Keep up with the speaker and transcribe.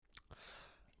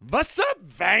What's up,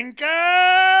 Vanka?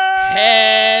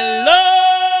 Hello,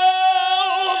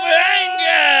 Vegas.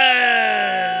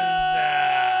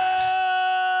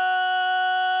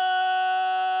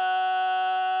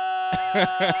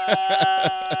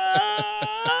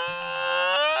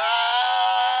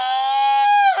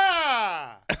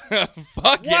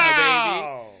 Fuck yeah,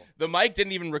 baby. The mic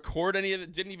didn't even record any of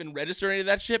it, didn't even register any of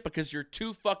that shit because you're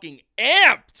too fucking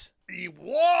amped.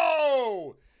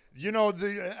 Whoa! You know,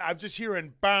 I'm just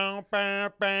hearing Darth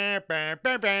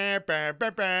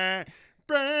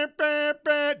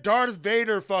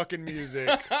Vader fucking music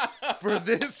for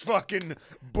this fucking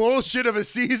bullshit of a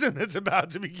season that's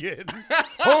about to begin.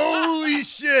 Holy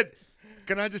shit!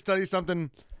 Can I just tell you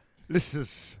something? This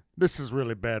is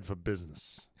really bad for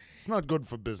business. It's not good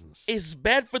for business. It's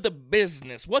bad for the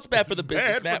business. What's bad for the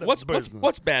business, Matt? What's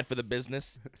bad for the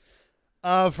business?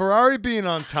 Ferrari being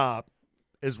on top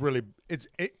is really it's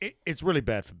really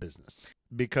bad for business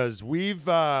because we've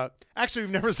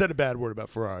never said a bad word about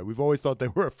Ferrari. We've always thought they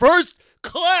were a first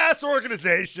class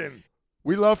organization.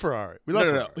 We love Ferrari.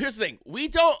 No. Here's the thing: we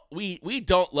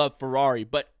don't love Ferrari,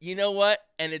 but you know what?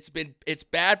 And it's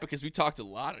bad because we talked a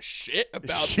lot of shit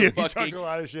about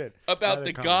about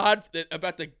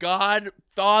the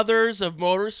godfathers of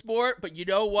motorsport. But you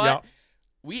know what?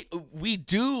 Yep. We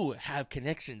do have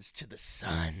connections to the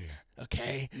sun.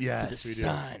 Okay. Yes, to the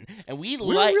sun, do. And we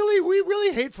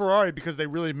really hate Ferrari because they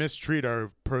really mistreat our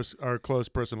close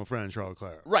personal friend Charles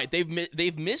Leclerc. Right.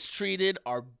 They've mistreated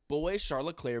our boy Charles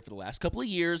Leclerc for the last couple of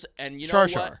years, and you know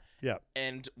what? Yeah.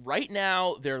 And right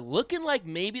now they're looking like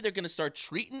maybe they're gonna start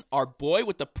treating our boy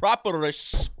with the proper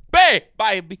respect.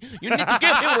 Baby, you need to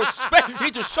give him respect. You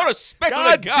need to show respect to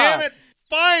the guy. God damn it.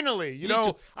 Finally, you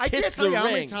know, I can't tell you how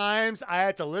many ring. times I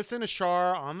had to listen to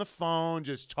Char on the phone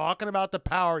just talking about the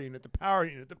power unit.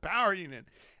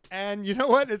 And you know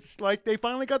what? It's like they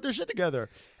finally got their shit together.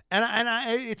 And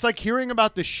it's like hearing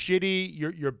about the shitty,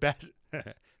 your best,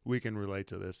 we can relate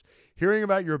to this, hearing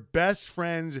about your best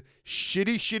friend's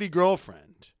shitty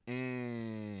girlfriend.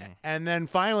 And then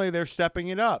finally they're stepping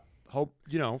it up. Hope,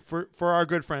 you know, for our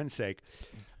good friend's sake.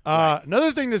 Right.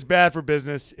 Another thing that's bad for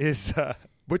business is...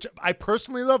 which I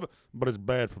personally love, but it's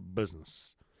bad for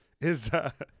business, is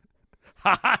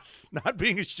Haas not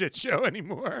being a shit show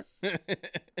anymore.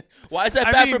 Why is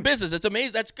that bad for business? It's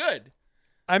amazing. That's good.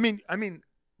 I mean,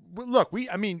 look,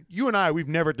 you and I, we've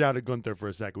never doubted Gunther for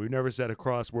a second. We've never said a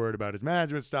cross word about his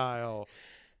management style,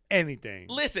 anything.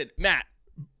 Listen, Matt,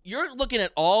 you're looking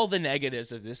at all the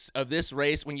negatives of this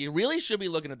race when you really should be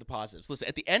looking at the positives. Listen,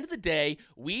 at the end of the day,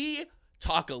 we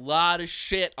talk a lot of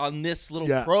shit on this little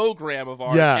program of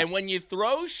ours. Yeah. And when you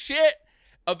throw shit,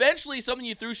 eventually something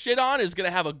you threw shit on is going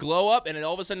to have a glow up, and then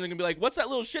all of a sudden they're going to be like, what's that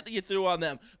little shit that you threw on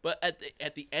them? But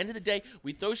at the end of the day,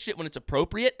 we throw shit when it's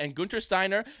appropriate, and Gunther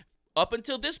Steiner, up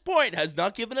until this point, has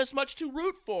not given us much to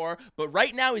root for, but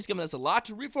right now he's given us a lot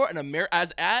to root for, and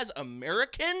as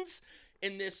Americans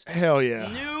in this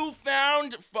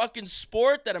newfound fucking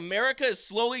sport that America is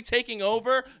slowly taking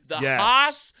over, the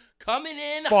Haas coming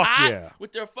in hot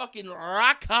with their fucking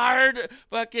rock hard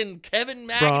fucking Kevin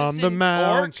Magnussen. From the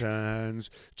mountains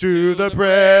to the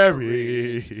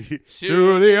prairie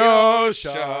to the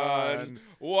ocean.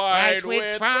 Wide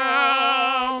with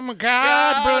from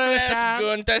God bless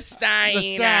Gunther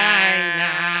Steiner,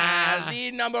 the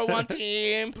number one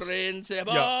team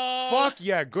principal. Fuck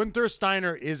yeah, Gunther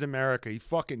Steiner is America. He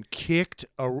fucking kicked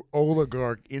a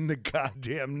oligarch in the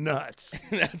goddamn nuts.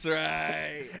 That's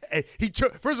right.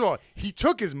 First of all, he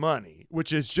took his money,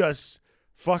 which is just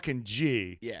fucking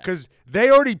G. Yeah. Because they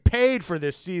already paid for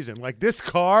this season. Like, this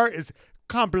car is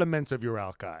compliments of your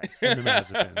Alki and the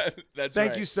Mazepins.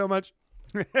 Thank you so much.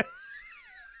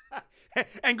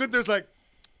 And Gunther's like,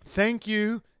 thank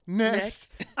you.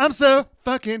 Next. I'm so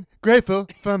fucking grateful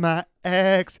for my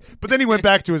ex. But then he went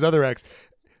back to his other ex.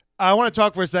 I want to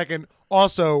talk for a second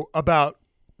also about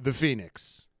the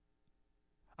Phoenix.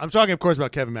 I'm talking, of course,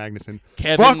 about Kevin Magnussen.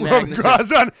 Fuck Robin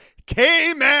Grosjean.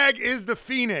 K-Mag is the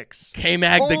Phoenix.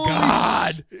 K-Mag the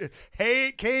god.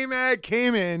 Hey, K-Mag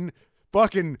came in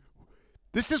fucking...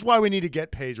 This is why we need to get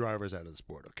pay drivers out of the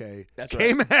sport, okay? That's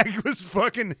right. K-Mag was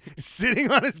fucking sitting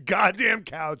on his goddamn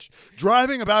couch,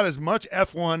 driving about as much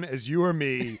F1 as you or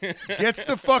me, gets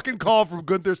the fucking call from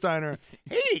Gunther Steiner.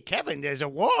 Hey, Kevin, there's a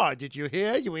war. Did you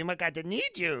hear? We might got to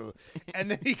need you.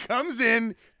 And then he comes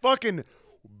in, fucking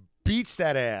beats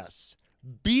that ass.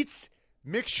 Beats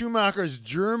Mick Schumacher's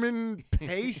German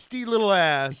pasty little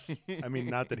ass. I mean,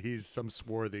 not that he's some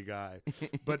swarthy guy,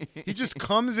 but he just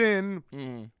comes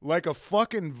in like a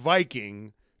fucking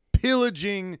Viking,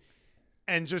 pillaging,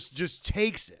 and just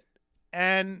takes it.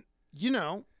 And, you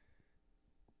know,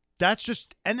 that's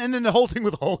just and then the whole thing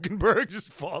with Hulkenberg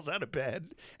just falls out of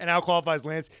bed and out qualifies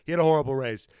Lance. He had a horrible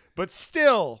race, but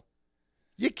still,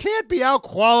 you can't be out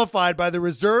qualified by the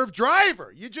reserve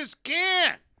driver. You just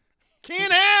can't.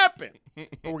 Can't happen.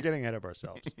 But we're getting ahead of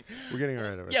ourselves.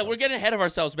 Yeah, we're getting ahead of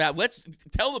ourselves, Matt. Let's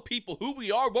tell the people who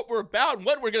we are, what we're about, and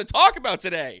what we're going to talk about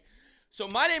today. So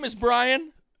my name is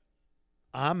Brian.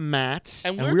 I'm Matt,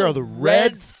 and we are the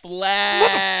Red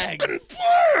Flags.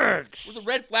 Flags. We're the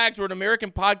Red Flags. We're an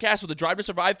American podcast with a Drive to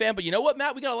Survive fan. But you know what,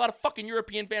 Matt? We got a lot of fucking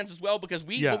European fans as well because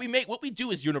what we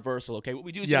do is universal. Okay, what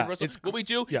we do is universal. What we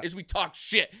do is we talk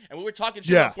shit, and when we're talking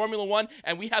shit on Formula One,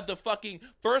 and we have the fucking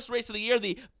first race of the year,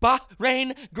 the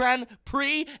Bahrain Grand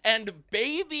Prix, and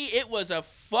baby, it was a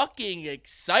fucking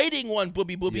exciting one,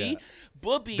 booby. Yeah.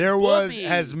 There was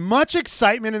as much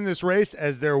excitement in this race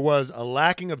as there was a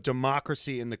lacking of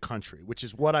democracy in the country, which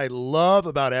is what I love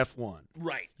about F1.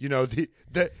 Right. You know,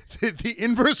 the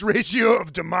inverse ratio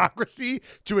of democracy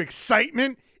to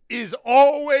excitement is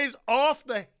always off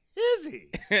the hizzy.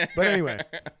 But anyway.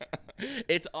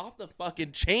 It's off the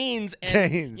fucking chains.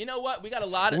 And you know what? We got a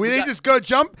lot of...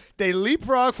 They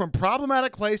leapfrog from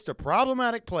problematic place to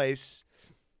problematic place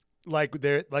like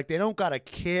they don't got a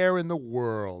care in the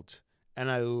world. And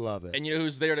I love it. And you know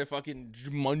who's there to fucking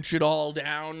munch it all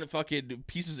down? Fucking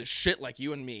pieces of shit like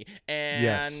you and me.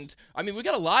 And I mean, we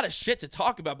got a lot of shit to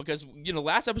talk about because, you know,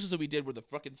 last episodes that we did were the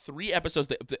fucking 3 episodes,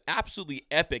 the absolutely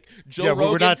epic. Joe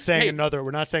Rogan. We're not saying another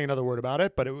word about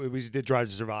it, but we did Drive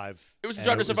to Survive. It was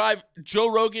Drive to Survive.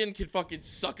 Joe Rogan can fucking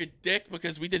suck a dick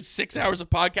because we did 6 hours of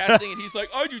podcasting and he's like,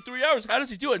 I do 3 hours. How does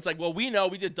he do it? It's like, well, we know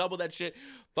we did double that shit.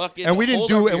 Fucking and we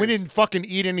didn't fucking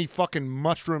eat any fucking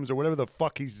mushrooms or whatever the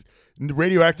fuck he's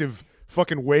radioactive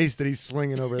fucking waste that he's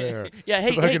slinging over there. Yeah,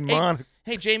 hey,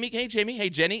 Jamie, hey,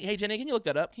 Jenny, can you look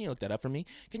that up? Can you look that up for me?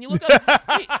 Can you look up?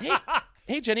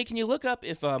 hey, Jenny, can you look up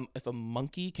if a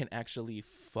monkey can actually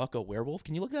fuck a werewolf?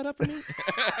 Can you look that up for me?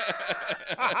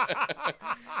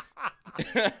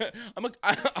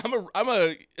 I'm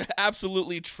a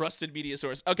absolutely trusted media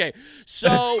source. Okay,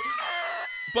 so.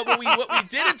 But what we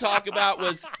didn't talk about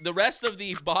was the rest of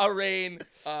the Bahrain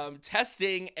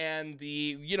testing and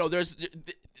there's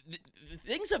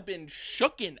things have been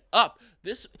shooken up.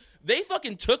 They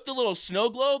fucking took the little snow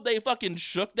globe, they fucking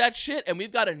shook that shit, and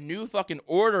we've got a new fucking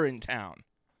order in town.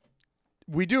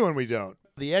 We do and we don't.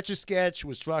 The Etch-a-Sketch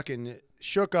was fucking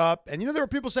shook up, and there were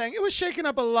people saying it was shaking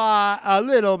up a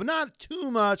little, but not too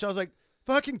much. I was like,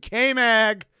 fucking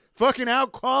K-Mag, fucking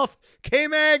out-qualif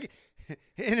K-Mag.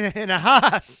 In a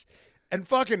Haas and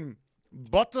fucking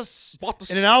Bottas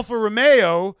in an Alfa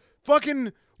Romeo,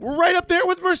 fucking we're right up there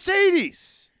with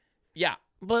Mercedes. Yeah.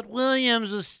 But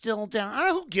Williams is still down. I don't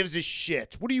know who gives a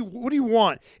shit. What do you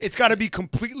want? It's got to be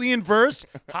completely inverse.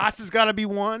 Haas has got to be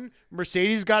 1.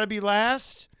 Mercedes got to be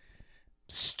last.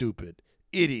 Stupid.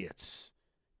 Idiots.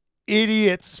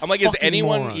 I'm like, is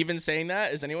anyone moron. even saying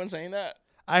that? Is anyone saying that?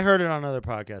 I heard it on other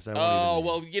podcasts.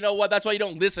 Well, you know what? That's why you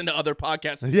don't listen to other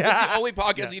podcasts. Yeah. It's the only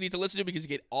podcast you need to listen to because you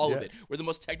get all of it. We're the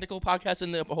most technical podcast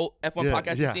in the whole F1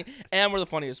 podcast scene, and we're the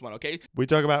funniest one, okay? We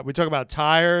talk about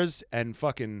tires and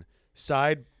fucking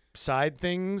side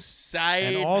things.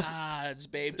 Side pods,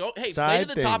 babe. Play to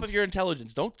the top of your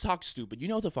intelligence. Don't talk stupid. You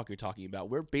know what the fuck you're talking about.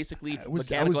 We're basically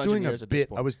mechanical engineers at this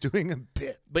point. I was doing a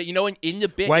bit. But in the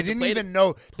bit... Well, I didn't even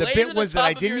know. The bit was that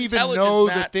I didn't even know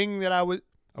the thing that I was...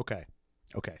 Okay.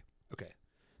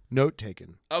 Note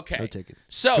taken. Okay. Note taken.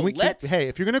 So hey,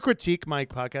 if you're gonna critique my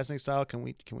podcasting style, can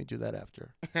we do that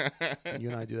after? Can you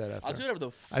and I do that after? I'll do whatever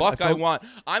the fuck I want.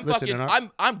 I'm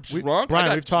drunk.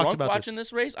 Brian, we've talked about watching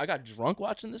this race. I got drunk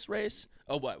watching this race.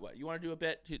 Oh, what? You want to do a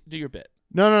bit? Do your bit.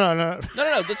 No. No.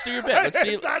 Let's do your bit. Let's see.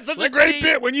 It's not such a great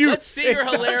bit when you. Let's see your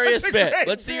hilarious bit.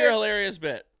 Let's see your hilarious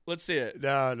bit. Let's see it.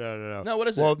 No. No, what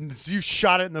is it? Well, you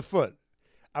shot it in the foot.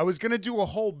 I was gonna do a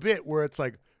whole bit where it's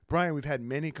like, Brian, we've had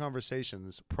many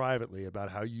conversations privately about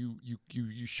how you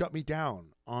shut me down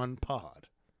on pod.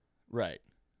 Right.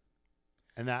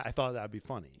 And that I thought that'd be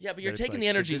funny. Yeah, but you're taking the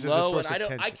energy low,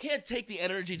 and I can't take the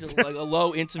energy to like a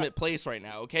low, intimate place right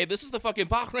now, okay? This is the fucking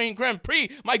Bahrain Grand Prix.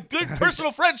 My good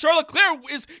personal friend Charles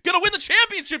Leclerc is gonna win the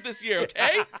championship this year,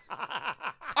 okay?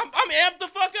 I'm amped the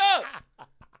fuck up.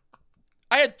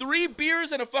 I had 3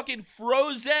 beers and a fucking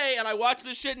frosé, and I watched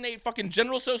this shit and ate fucking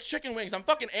General Tso's chicken wings. I'm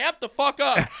fucking amped the fuck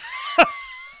up.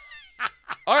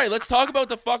 All right, let's talk about what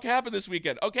the fuck happened this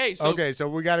weekend. Okay, so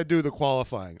we got to do the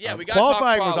qualifying. Yeah, we got to talk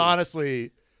qualifying was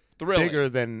honestly thrilling. Bigger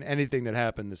than anything that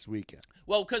happened this weekend.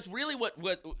 Well, because really what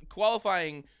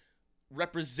qualifying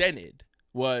represented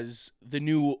was the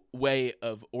new way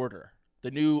of order,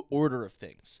 the new order of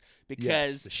things.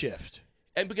 Because the shift.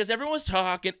 And because everyone was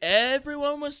talking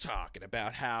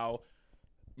about how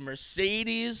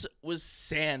Mercedes was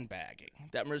sandbagging.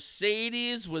 That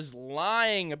Mercedes was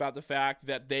lying about the fact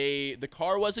that the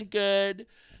car wasn't good,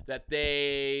 that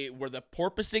they were that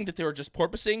they were just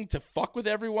porpoising to fuck with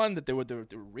everyone, that what they were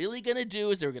really going to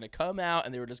do is they were going to come out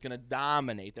and they were just going to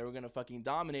dominate. They were going to fucking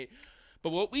dominate.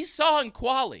 But what we saw in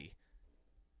quali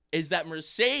is that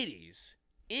Mercedes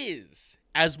is,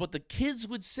 as what the kids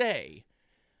would say,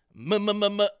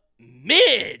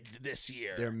 mid this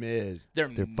year. They're mid. They're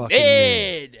fucking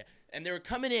mid. And they were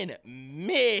coming in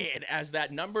mid as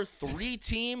that number 3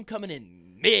 team coming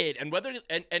in mid. And whether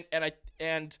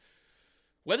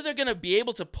whether they're gonna be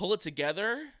able to pull it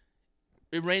together,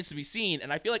 it remains to be seen.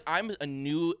 And I feel like I'm a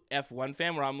new F1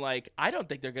 fan where I'm like, I don't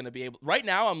think they're gonna be able. Right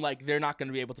now, I'm like, they're not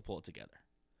gonna be able to pull it together.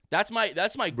 That's my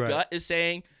Right. gut is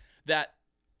saying that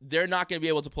they're not going to be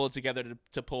able to pull it together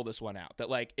to pull this one out.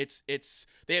 That like it's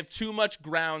they have too much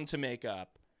ground to make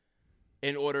up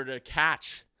in order to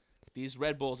catch these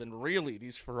Red Bulls and really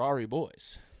these Ferrari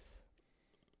boys.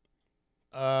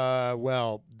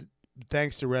 Well,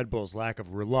 thanks to Red Bull's lack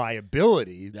of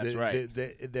reliability, That's right.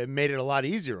 They made it a lot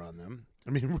easier on them. I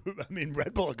mean,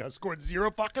 Red Bull got scored 0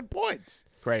 fucking points.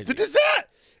 Crazy. It's a disaster.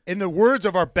 In the words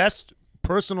of our best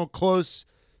personal close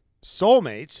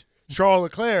soulmate, Charles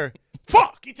Leclerc,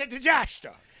 fuck, it's a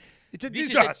disaster. It's a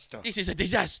disaster. This is a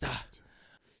disaster.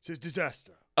 It's a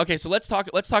disaster. Okay, so let's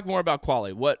talk more about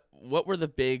quali. What were the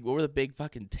big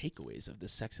fucking takeaways of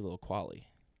this sexy little quali?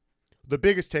 The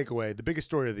biggest takeaway, the biggest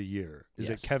story of the year is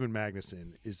Yes. that Kevin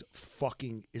Magnussen is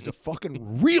a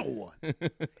fucking real one.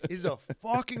 Is a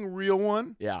fucking real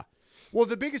one. Yeah. Well,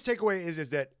 the biggest takeaway is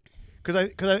that because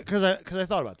I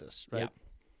thought about this, right?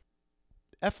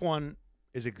 Yeah. F1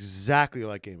 is exactly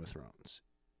like Game of Thrones.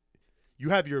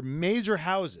 You have your major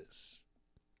houses.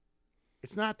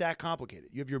 It's not that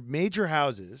complicated. You have your major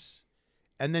houses,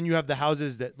 and then you have the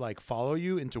houses that like follow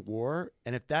you into war.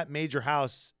 And if that major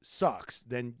house sucks,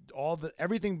 then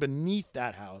everything beneath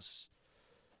that house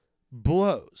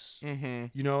blows. Mm-hmm.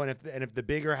 You know, and if the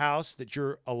bigger house that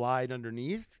you're allied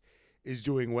underneath is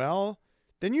doing well,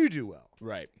 then you do well.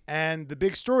 Right. And the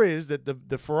big story is that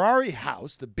the Ferrari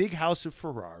house, the big house of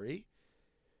Ferrari,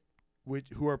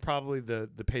 who are probably the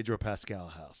Pedro Pascal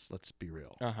house, let's be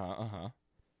real.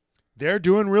 They're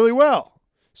doing really well.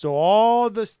 So all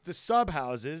the sub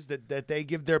houses that they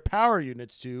give their power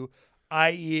units to,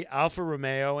 i.e. Alfa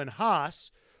Romeo and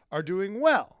Haas, are doing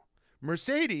well.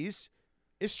 Mercedes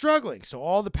is struggling. So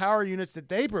all the power units that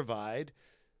they provide,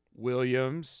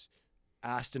 Williams,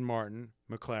 Aston Martin,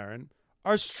 McLaren,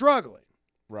 are struggling.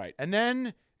 Right. And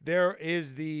then there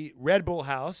is the Red Bull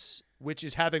house, which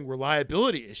is having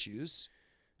reliability issues,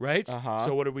 right?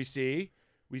 So what do we see?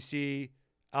 We see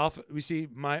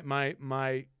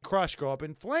my crush go up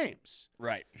in flames.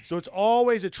 Right. So it's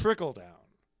always a trickle down.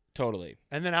 Totally.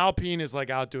 And then Alpine is like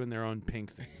out doing their own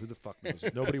pink thing. Who the fuck knows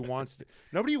it? Nobody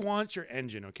wants your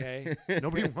engine, okay?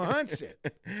 Nobody wants it.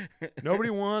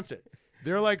 Nobody wants it.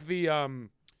 They're like the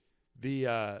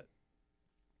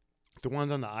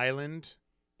ones on the island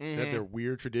that have their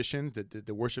weird traditions that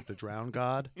worship the drowned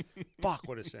god. Fuck,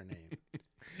 what is their name?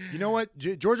 You know what?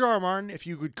 George R. R. Martin, if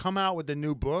you could come out with a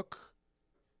new book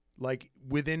like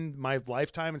within my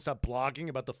lifetime and stop blogging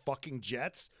about the fucking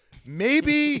Jets,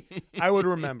 maybe I would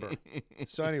remember.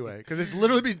 So anyway, because it's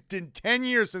literally been 10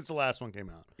 years since the last one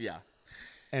came out. Yeah.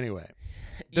 Anyway,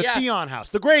 the Theon house,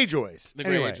 the Greyjoys. The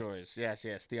anyway. Greyjoys.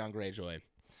 Yes, Theon Greyjoy.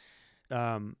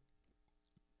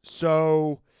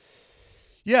 So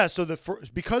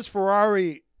because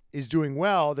Ferrari is doing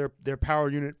well, their power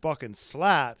unit fucking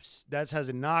slaps. That has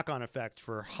a knock-on effect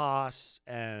for Haas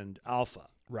and Alfa.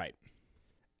 Right.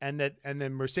 And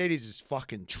then Mercedes is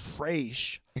fucking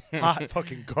trash, hot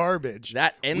fucking garbage.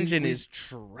 That engine is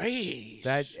trash.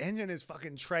 That engine is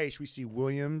fucking trash. We see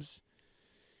Williams,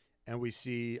 and we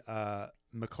see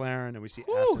McLaren, and we see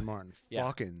Aston Martin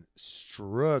fucking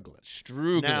struggling.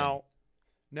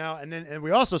 Now, and we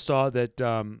also saw that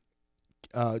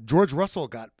George Russell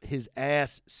got his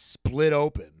ass split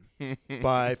open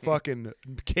by fucking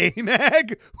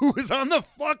K-Mag, who was on the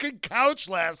fucking couch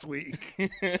last week,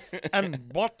 and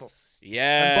Bottas.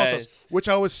 Yes. Which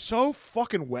I was so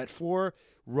fucking wet for.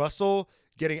 Russell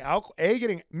getting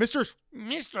Mr.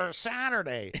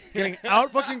 Saturday, getting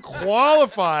out fucking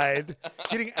qualified,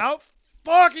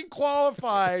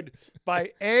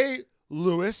 by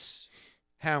Lewis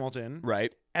Hamilton,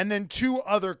 Right. and then 2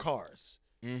 other cars.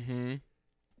 Mm-hmm.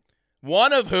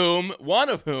 One of whom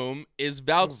is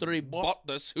Valtteri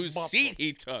Bottas, whose seat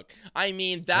he took. I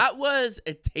mean, that was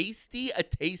a tasty.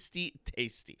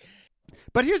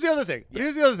 But here's the other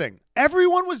thing.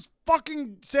 Everyone was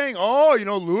fucking saying, oh,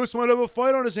 Lewis might have a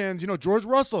fight on his hands. George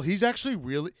Russell, he's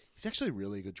he's actually a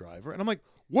really good driver. And I'm like,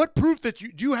 what proof do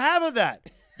you have of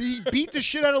that? He beat the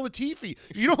shit out of Latifi.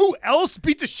 You know who else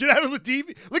beat the shit out of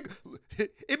Latifi? Like,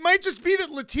 it might just be that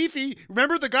Latifi,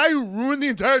 remember the guy who ruined the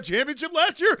entire championship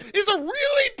last year, is a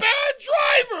really bad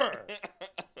driver.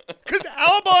 Because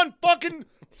Albon fucking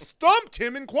thumped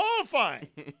him in qualifying.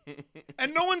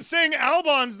 And no one's saying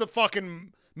Albon's the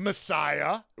fucking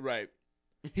messiah. Right.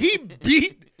 He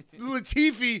beat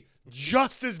Latifi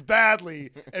just as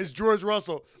badly as George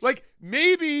Russell. Like,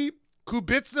 maybe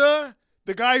Kubica,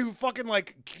 the guy who fucking,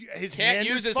 like, his can't hand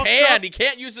use is his fucked hand. up. He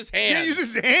can't use his hand. Can't use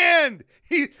his hand.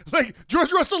 He, like,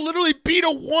 George Russell literally beat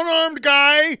a one-armed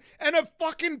guy and a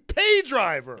fucking pay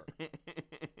driver.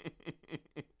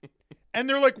 And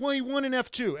they're like, well, he won in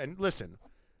F2. And listen,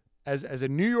 as a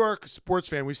New York sports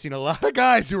fan, we've seen a lot of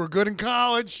guys who were good in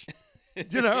college.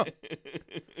 You know,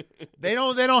 they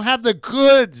don't have the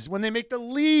goods when they make the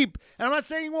leap. And I'm not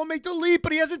saying he won't make the leap,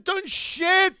 but he hasn't done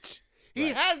shit. He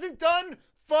hasn't done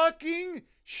fucking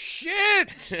shit.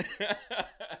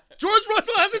 George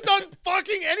Russell hasn't done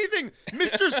fucking anything.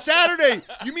 Mr. Saturday.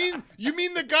 You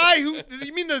mean the guy who,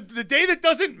 you mean the day that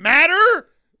doesn't matter?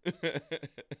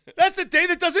 That's the day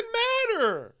that doesn't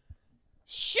matter.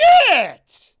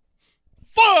 Shit.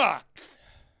 Fuck.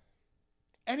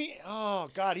 And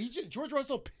George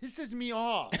Russell pisses me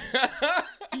off.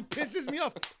 He pisses me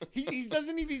off. He's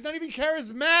not even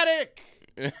charismatic.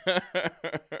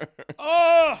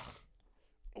 Oh,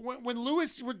 when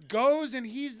Lewis goes and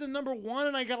he's the number one,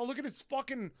 and I gotta look at his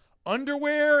fucking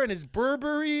underwear and his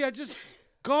Burberry, I just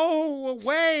go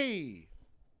away.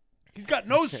 He's got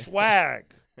no swag.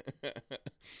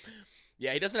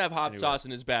 Yeah, he doesn't have hot sauce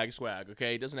in his bag swag,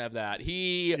 okay? He doesn't have that.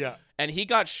 And he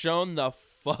got shown the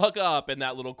fuck up in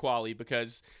that little quali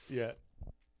because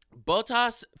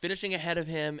Bottas finishing ahead of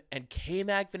him and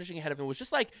K-Mag finishing ahead of him was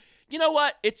just like, you know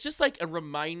what? It's just like a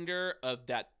reminder of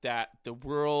that the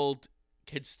world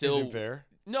could still... Isn't fair?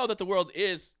 No, that the world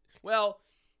is... Well,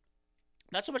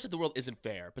 not so much that the world isn't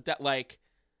fair, but that, like...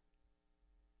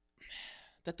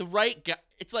 That the right guy...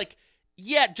 It's like...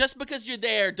 Yeah, just because you're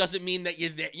there doesn't mean that you're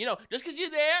there. You know, just because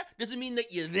you're there doesn't mean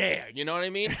that you're there. You know what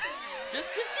I mean? Just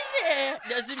because you're there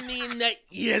doesn't mean that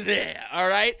you're there. All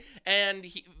right? And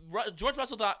George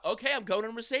Russell thought, okay, I'm going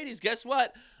to Mercedes. Guess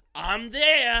what? I'm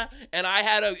there. And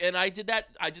I did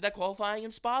that qualifying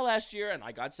in Spa last year, and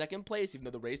I got second place, even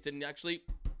though the race didn't actually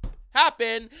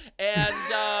happen. And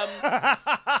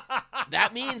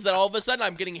that means that all of a sudden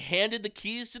I'm getting handed the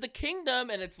keys to the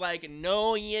kingdom, and it's like,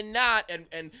 no, you're not.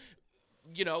 And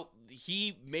you know,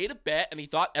 he made a bet and he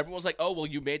thought everyone was like, oh, well,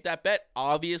 you made that bet.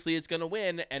 Obviously, it's going to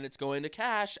win and it's going to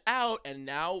cash out. And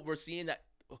now we're seeing that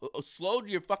slow to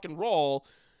your fucking roll.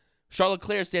 Charles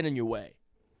Leclerc standing in your way.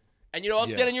 And you know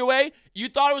what's standing in your way? You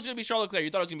thought it was going to be Charles Leclerc.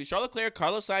 You thought it was going to be Charles Leclerc,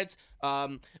 Carlos Sainz,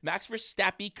 Max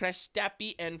Verstappen,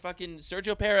 Verstappen, and fucking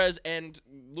Sergio Perez and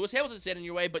Lewis Hamilton standing in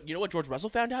your way. But you know what George Russell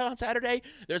found out on Saturday?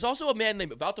 There's also a man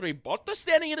named Valtteri Bottas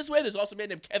standing in his way. There's also a man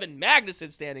named Kevin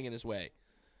Magnussen standing in his way.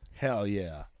 Hell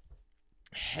yeah.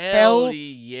 Hell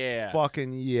yeah.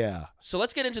 Fucking yeah. So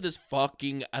let's get into this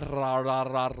fucking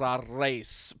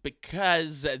race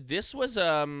because this was,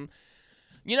 you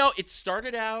know, it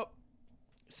started out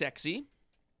sexy.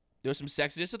 There was some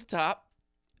sexiness at the top.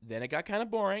 Then it got kind of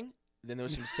boring. Then there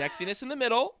was some sexiness in the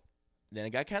middle. Then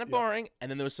it got kind of boring. And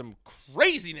then there was some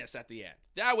craziness at the end.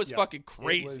 That was fucking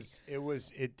crazy. I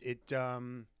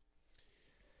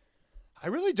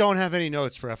really don't have any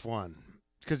notes for F1.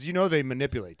 Because you know they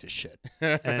manipulate this shit.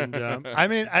 And, I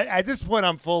mean, at this point,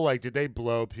 I'm full like, did they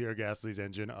blow Pierre Gasly's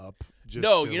engine up?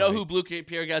 No, you know who blew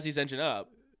Pierre Gasly's engine up?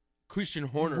 Christian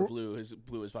Horner blew his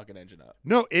fucking engine up.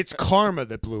 No, it's karma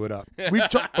that blew it up.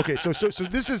 Okay, so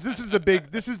this is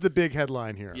the big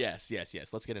headline here. Yes.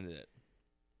 Let's get into it.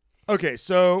 Okay,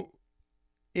 so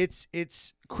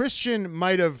it's Christian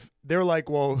might have. They're like,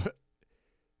 well,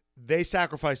 they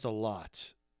sacrificed a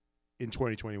lot in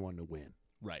 2021 to win.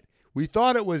 Right. We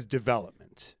thought it was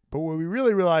development, but what we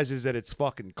really realized is that it's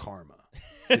fucking karma.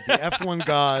 That the F1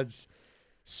 gods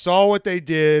saw what they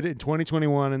did in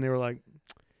 2021, and they were like,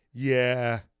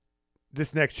 yeah,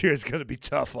 this next year is going to be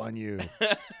tough on you.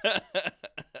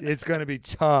 It's going to be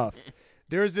tough.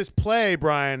 There's this play,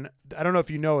 Brian, I don't know if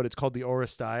you know it. It's called the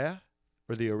Oresteia,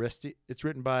 or the Oresti. It's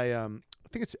written by, I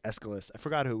think it's Aeschylus. I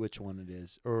forgot which one it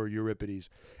is, or Euripides.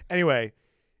 Anyway,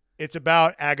 it's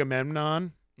about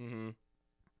Agamemnon. Mm-hmm.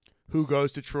 Who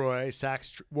goes to Troy,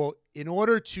 sacks. Well, in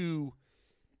order to,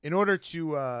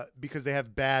 because they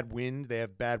have bad wind, they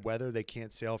have bad weather, they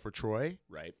can't sail for Troy.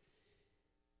 Right.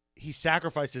 He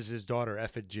sacrifices his daughter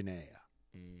Iphigenia,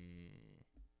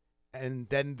 and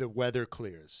then the weather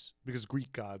clears because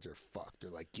Greek gods are fucked. They're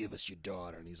like, "Give us your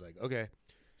daughter," and he's like, "Okay."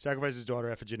 sacrifices his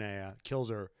daughter Iphigenia, kills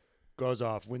her, goes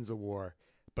off, wins the war.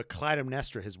 But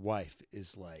Clytemnestra, his wife,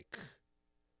 is like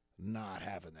not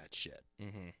having that shit.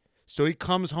 Mm-hmm. So he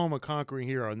comes home a conquering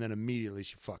hero, and then immediately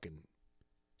she fucking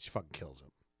kills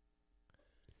him.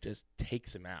 Just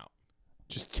takes him out.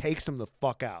 Just takes him the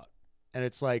fuck out. And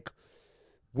it's like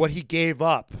what he gave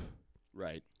up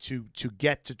right to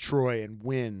get to Troy and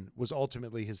win was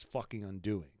ultimately his fucking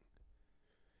undoing.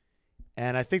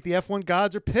 And I think the F1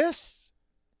 gods are pissed.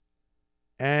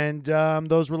 And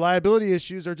those reliability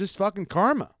issues are just fucking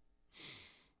karma.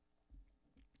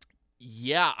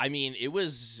 Yeah, I mean,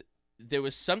 there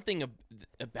was something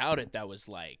about it that was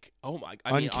like, oh my,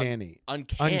 uncanny.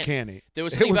 Uncanny. There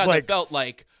was something was about like, it that felt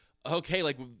like, okay,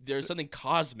 like there's something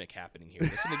cosmic happening here.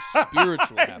 There's something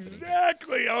spiritual happening.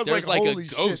 Exactly. I was there's like, a holy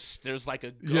ghost. shit. There's like a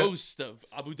ghost of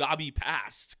Abu Dhabi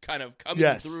past kind of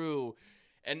coming through,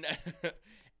 and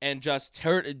and just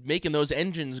making those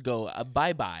engines go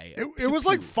bye bye. It was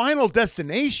like Final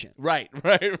Destination. Right.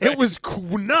 It was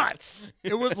nuts.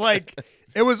 It was like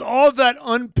it was all that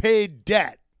unpaid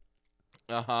debt.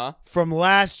 From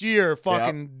last year,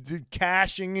 fucking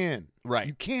cashing in. Right.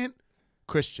 You can't,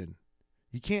 Christian.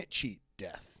 You can't cheat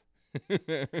death.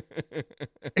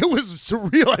 It was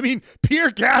surreal. I mean, Pierre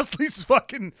Gasly's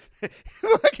fucking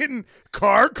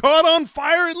car caught on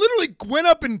fire. It literally went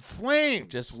up in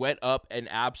flames. Just went up in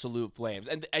absolute flames.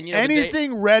 And you know,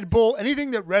 anything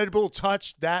that Red Bull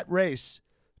touched that race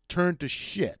turned to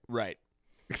shit. Right.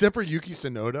 Except for Yuki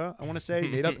Tsunoda, I want to say,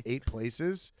 made up 8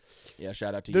 places. Yeah,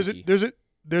 shout out to Yuki.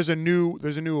 There's a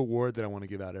new award that I want to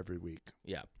give out every week.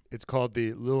 Yeah. It's called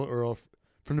the Little Earl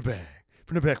from the bag.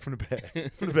 From the back, from the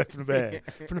bag, from the back, from the bag,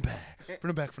 from the bag, from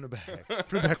the back, from the bag,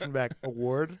 from the back, from the back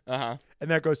award. And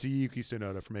that goes to Yuki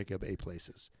Tsunoda for making up 8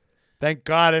 places. Thank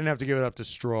God I didn't have to give it up to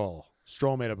Stroll.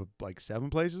 Stroll made up of like 7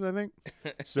 places, I think.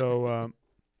 So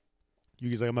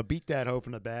Yuki's like, I'm gonna beat that hoe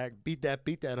from the bag, beat that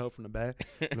hoe from the bag,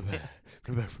 from the bag,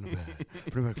 from the back, from the bag,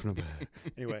 from the back, from the bag.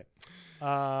 Anyway,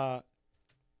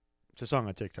 it's a song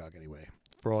on TikTok. Anyway,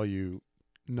 for all you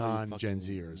non-Gen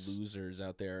Zers, losers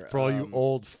out there, for all you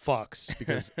old fucks,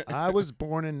 because I was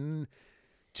born in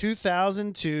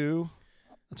 2002.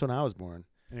 That's when I was born.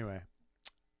 Anyway,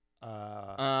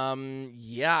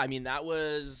 yeah, I mean that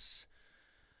was,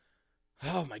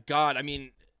 oh my God, I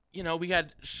mean, you know, we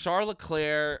had Charles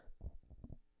Leclerc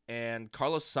and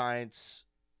Carlos Sainz,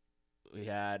 we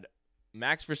had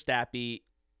Max Verstappen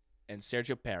and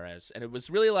Sergio Perez, and it was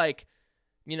really like,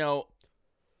 you know,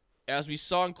 as we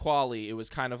saw in quali, it was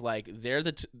kind of like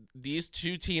these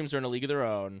two teams are in a league of their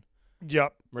own.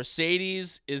 Yep.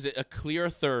 Mercedes is a clear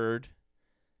third.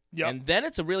 Yep. And then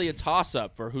it's really a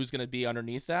toss-up for who's going to be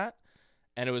underneath that.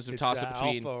 And it was a toss-up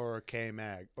between Alpha or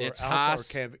K-Mag. Or it's Alpha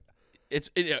Haas, or K. It's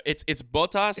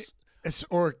Bottas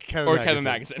or Kevin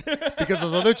Magnussen. Because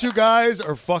those other 2 guys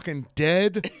are fucking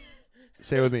dead.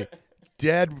 Say it with me.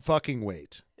 Dead fucking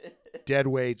weight. Dead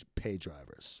weight pay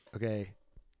drivers. Okay?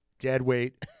 Dead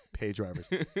weight pay drivers.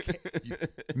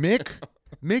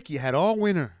 Mick, you had all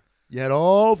winter. You had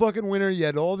all fucking winter. You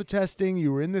had all the testing.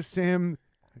 You were in the sim.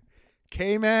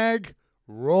 K-Mag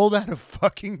rolled out of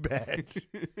fucking bed.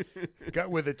 Got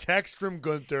with a text from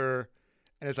Gunther.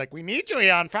 And it's like, we need you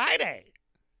here on Friday.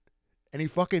 And he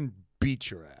fucking beat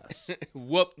your ass.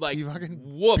 Whooped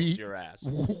your ass.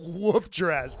 Whooped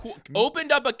your ass.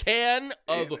 Opened up a can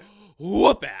of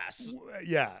whoop ass.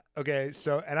 Yeah. Okay.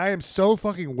 So, and I am so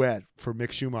fucking wet for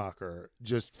Mick Schumacher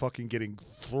just fucking getting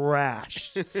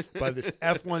thrashed by this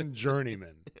F1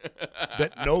 journeyman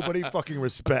that nobody fucking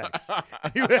respects.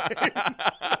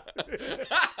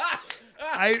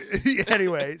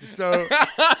 Anyway, so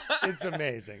it's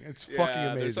amazing. It's fucking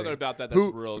amazing. There's something about that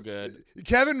that's real good.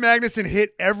 Kevin Magnussen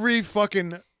hit every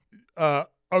fucking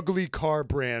ugly car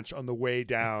branch on the way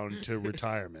down to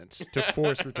retirement, to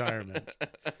forced retirement.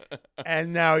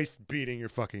 And now he's beating your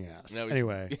fucking ass.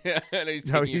 Anyway. And he's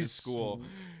taking you to school.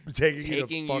 Taking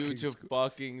you to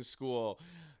fucking school.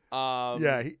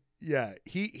 Yeah,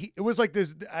 he it was like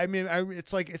this. I mean,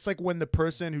 it's like when the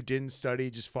person who didn't study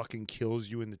just fucking kills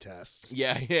you in the test.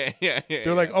 Yeah.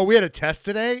 They're like, oh, we had a test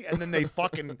today, and then they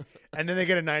fucking, and then they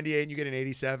get a 98 and you get an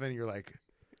 87. And you're like,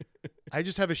 I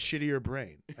just have a shittier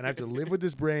brain, and I have to live with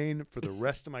this brain for the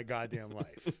rest of my goddamn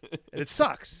life. And it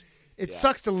sucks. It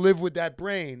sucks to live with that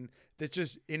brain that's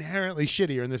just inherently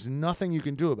shittier, and there's nothing you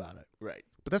can do about it. Right.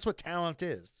 But that's what talent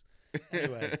is.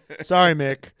 Anyway, sorry,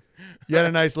 Mick. You had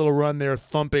a nice little run there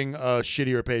thumping a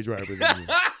shittier pay driver than you.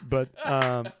 But,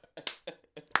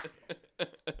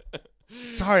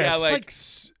 sorry. Yeah, like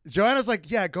Joanna's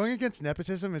like, yeah, going against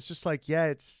nepotism, it's just like,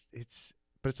 yeah,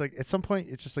 but it's like at some point,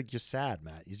 it's just like, you're sad,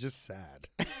 Matt. You're just sad.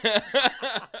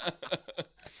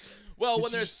 Well, It's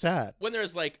when there's just sad. when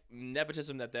there's like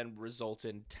nepotism that then results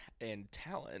in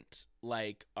talent,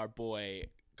 like our boy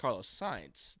Carlos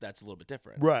Sainz, that's a little bit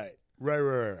different. Right.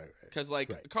 Because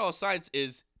like Carlos Sainz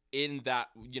is in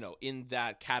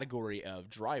that category of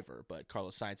driver, but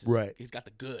Carlos Sainz is he's got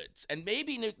the goods, and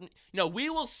maybe we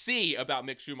will see about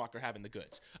Mick Schumacher having the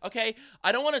goods. Okay,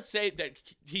 I don't want to say that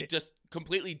he just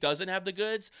completely doesn't have the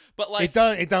goods, but like it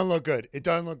doesn't look good. It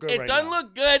doesn't look good. It doesn't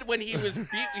look good when he was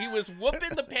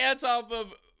whooping the pants off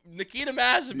of Nikita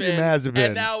Mazepin,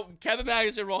 and now Kevin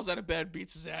Magnussen rolls out of bed,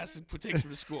 beats his ass, and takes him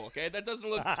to school. Okay, that doesn't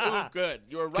look too good.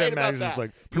 You were right Kevin about Maggussen's that.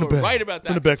 Like, you were right about that.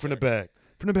 From the back.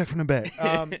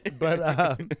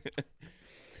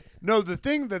 No,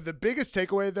 the biggest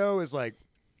takeaway though is like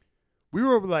we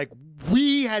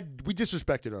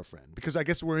disrespected our friend because I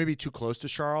guess we're maybe too close to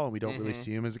Charles and we don't really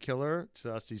see him as a killer.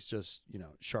 To us, he's just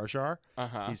Char.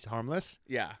 He's harmless.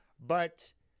 Yeah,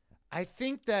 but I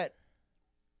think that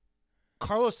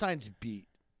Carlos Sainz beat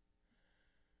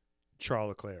Charles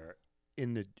Leclerc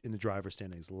in the driver's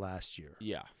standings last year.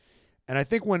 Yeah. And I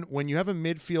think when you have a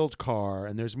midfield car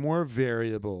and there's more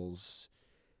variables,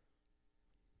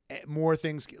 more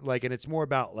things like, and it's more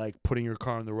about like putting your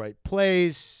car in the right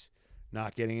place,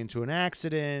 not getting into an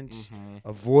accident,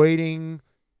 avoiding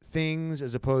things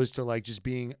as opposed to like just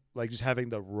being like just having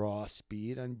the raw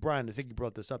speed. And Brian, I think you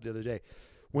brought this up the other day.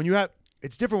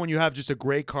 It's different when you have just a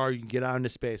great car, you can get out into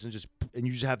space and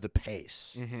you just have the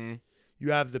pace.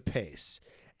 You have the pace.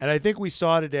 And I think we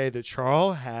saw today that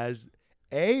Charles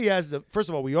first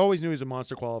of all, we always knew he was a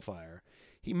monster qualifier.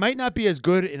 He might not be as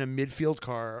good in a midfield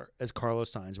car as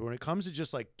Carlos Sainz, but when it comes to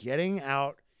just like getting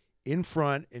out in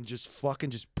front and just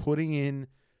putting in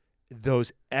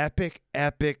those epic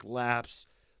laps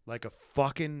like a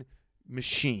fucking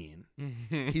machine,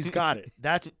 he's got it.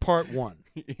 That's part one.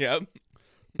 Yep.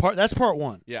 That's part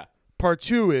one. Yeah. Part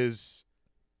two is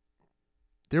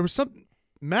there was something.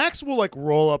 Max will like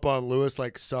roll up on Lewis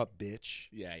like sup bitch.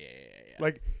 Yeah.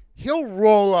 Like he'll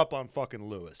roll up on fucking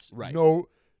Lewis. Right. No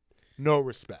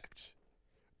respect.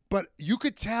 But you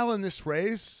could tell in this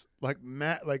race, like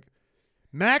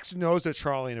Max knows that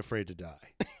Charles ain't afraid to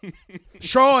die.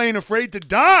 Charles ain't afraid to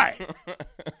die.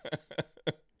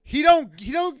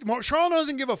 Charles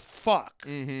doesn't give a fuck.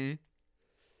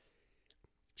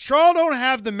 Charles don't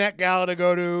have the Met Gala to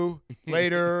go to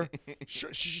later.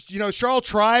 Charles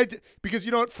tried because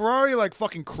Ferrari like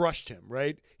fucking crushed him,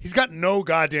 right? He's got no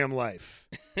goddamn life.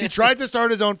 He tried to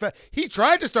start his own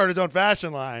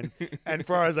fashion line, and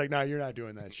Ferrari's like, "No, you're not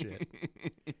doing that shit."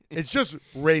 It's just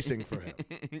racing for him.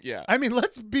 Yeah. I mean,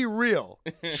 let's be real.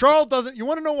 Charles doesn't. You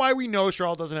want to know why we know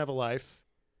Charles doesn't have a life?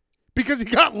 Because he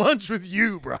got lunch with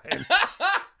you, Brian.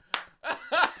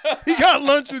 He got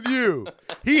lunch with you.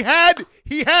 He had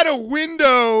a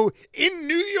window in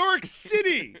New York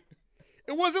City.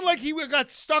 It wasn't like he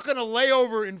got stuck on a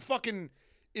layover in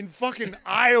fucking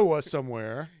Iowa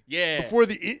somewhere. Yeah.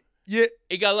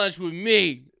 He got lunch with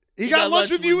me. He got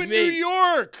lunch with you in New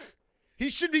York. He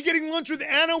should be getting lunch with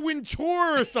Anna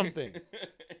Wintour or something.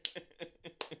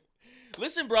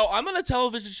 Listen, bro, I'm on a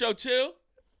television show too.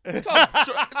 It's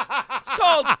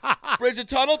called Bridge of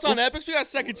Tunnel. It's on Epics. We got a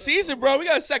second season, bro. We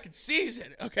got a second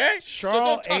season, okay? Charles so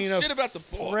don't talk ain't shit about the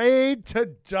boy. Afraid to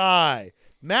die.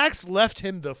 Max left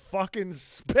him the fucking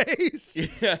space.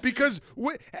 Yeah. Because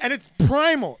and it's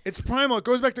primal. It's primal. It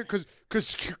goes back to because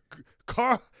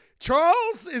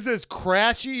Charles is as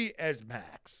crashy as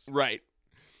Max. Right.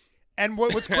 And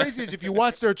what's crazy is if you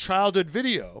watch their childhood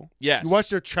video, yes. You watch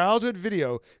their childhood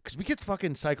video, because we get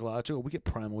fucking psychological, we get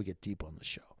primal, we get deep on the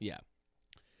show. Yeah.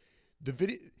 The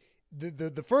video,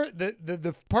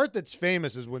 the part that's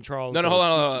famous is when Charles. No, hold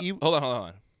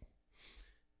on.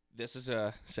 This is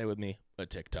say with me, a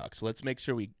TikTok. So let's make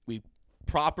sure we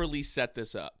properly set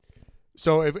this up.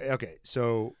 So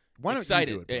why don't you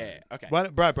do it? Yeah. Okay.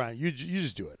 Brian, you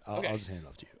just do it. I'll just hand it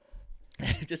off to you.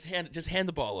 just hand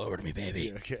the ball over to me, baby.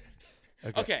 Yeah, okay.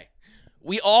 Okay.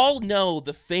 We all know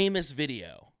the famous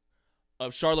video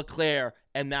of Charles Leclerc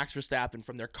and Max Verstappen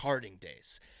from their karting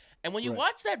days. And when you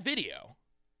watch that video,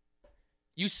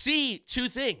 you see two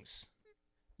things.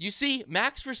 You see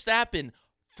Max Verstappen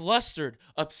flustered,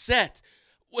 upset.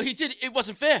 What he did, it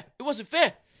wasn't fair. It wasn't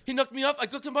fair. He knocked me off. I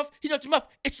knocked him off. He knocked him off.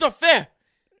 It's not fair.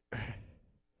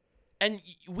 And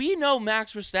we know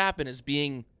Max Verstappen as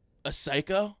being a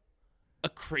psycho, a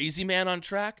crazy man on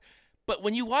track. But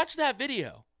when you watch that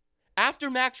video,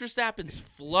 after Max Verstappen's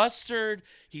flustered,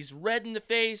 he's red in the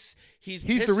face, he's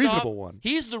the reasonable off, one.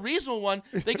 He's the reasonable one.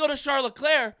 They go to Charles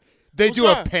Leclerc. They do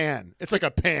a pan. It's like a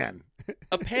pan.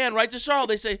 A pan right to Charles.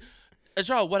 They say,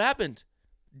 Charles, what happened?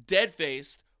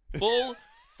 Dead-faced, full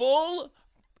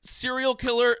serial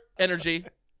killer energy.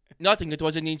 Nothing. It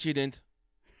was an incident.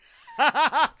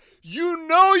 You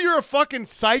know you're a fucking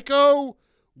psycho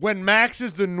when Max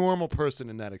is the normal person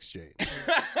in that exchange.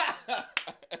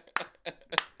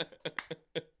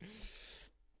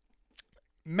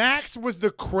 Max was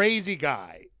the crazy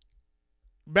guy.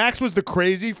 Max was the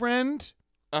crazy friend.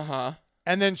 Uh-huh.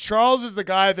 And then Charles is the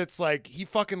guy that's like, he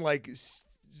fucking like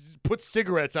puts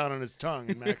cigarettes out on his tongue.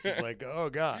 And Max is like, oh,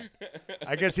 God.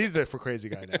 I guess he's the for crazy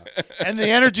guy now. And the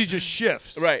energy just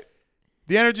shifts. Right.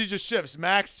 The energy just shifts.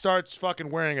 Max starts fucking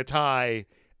wearing a tie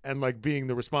and like being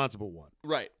the responsible one.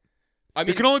 Right. I mean,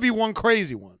 there can only be one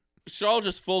crazy one. Charles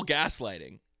just full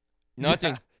gaslighting.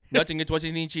 Nothing. Yeah. Nothing. It was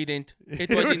an incident. It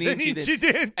was an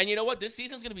incident. And you know what? This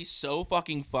season's going to be so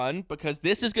fucking fun because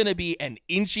this is going to be an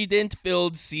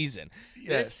incident-filled season.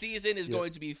 Yes. This season is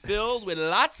going to be filled with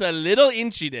lots of little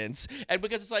incidents. And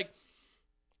because it's like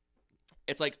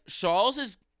Charles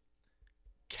is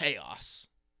chaos.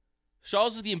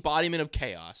 Charles is the embodiment of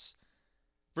chaos.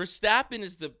 Verstappen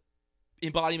is the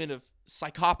embodiment of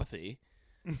psychopathy.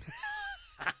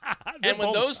 And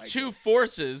when those two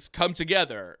forces come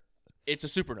together, it's a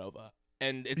supernova,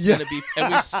 and it's going to be,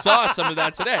 and we saw some of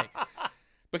that today.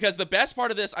 Because the best part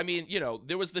of this, I mean, you know,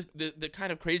 there was the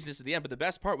kind of craziness at the end, but the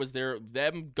best part was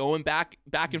them going back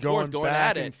and forth, going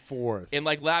at it. In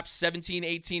like laps 17,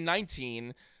 18,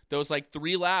 19, those like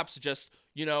 3 laps, just,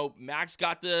 you know, Max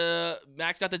got the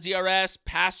DRS,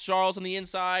 passed Charles on the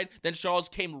inside, then Charles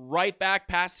came right back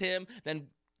past him, then,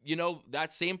 you know,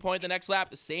 that same point the next lap,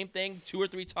 the same thing 2 or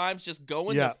 3 times, just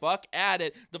going the fuck at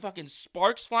it. The fucking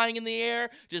sparks flying in the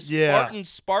air, just farting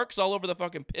sparks all over the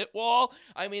fucking pit wall.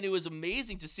 I mean, it was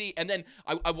amazing to see. And then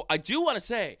I do want to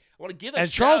say, I want to give a shout out.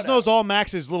 And Charles knows all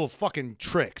Max's little fucking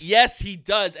tricks. Yes, he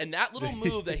does. And that little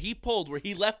move that he pulled where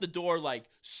he left the door like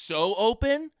so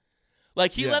open,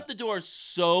 like he left the door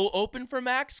so open for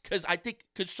Max because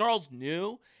Charles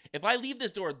knew if I leave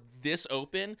this door this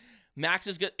open, Max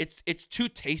is good. It's too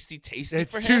tasty for him.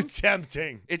 It's too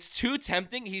tempting. It's too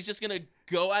tempting. He's just gonna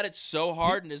go at it so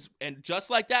hard, and just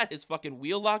like that, his fucking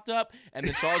wheel locked up. And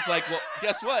then Charles like, well,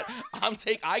 guess what?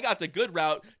 I got the good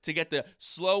route to get the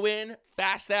slow in,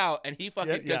 fast out, and he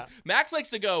fucking because Max likes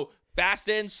to go fast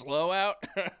in, slow out.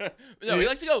 No, he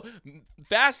likes to go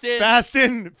fast in,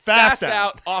 fast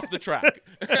out off the track.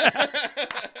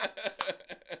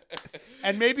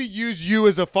 And maybe use you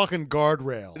as a fucking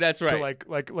guardrail. That's right. To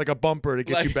like a bumper to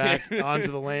get you back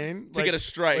onto the lane. To get a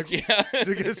strike.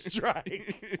 To get a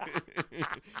strike.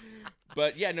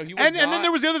 But yeah, no, he was and then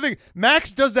there was the other thing.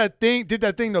 Max did that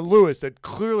thing to Lewis that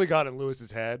clearly got in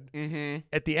Lewis's head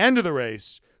at the end of the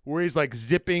race, where he's like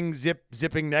zipping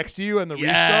next to you on the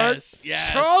restart.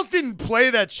 Yes. Charles didn't play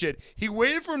that shit. He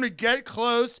waited for him to get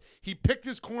close. He picked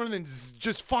his corner and then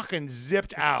just fucking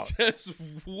zipped out. Just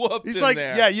whooped he's him like,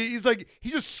 there. yeah, he's like,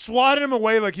 he just swatted him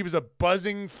away like he was a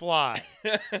buzzing fly.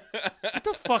 Get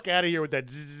the fuck out of here with that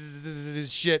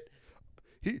shit.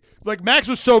 Max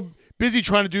was so busy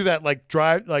trying to do that, like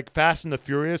drive, like Fast and the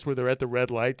Furious, where they're at the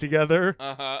red light together.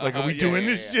 Are we doing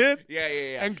this shit?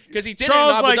 Yeah. Because he did it in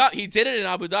Abu Dhabi. He did it in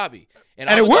Abu Dhabi. And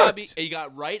it worked. He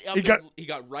got right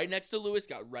next to Lewis,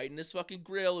 got right in his fucking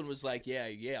grill, and was like, "Yeah,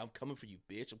 I'm coming for you,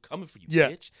 bitch. I'm coming for you,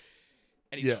 bitch."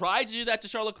 And he tried to do that to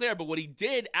Charles Leclerc, but what he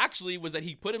did actually was that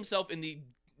he put himself in the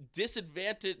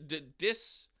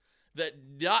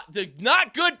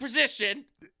not good position.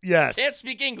 Yes. Can't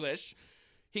speak English.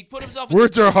 He put himself.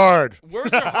 Words are hard.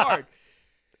 Words are hard.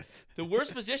 The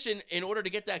worst position in order to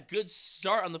get that good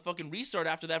start on the fucking restart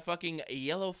after that fucking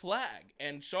yellow flag,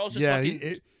 and Charles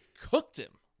just cooked him.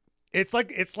 It's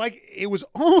like it was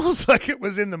almost like it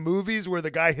was in the movies where the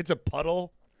guy hits a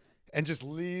puddle and just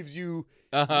leaves you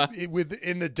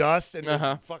in the dust and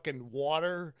there's fucking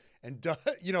water and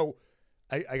you know.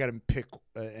 I got to pick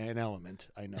an element.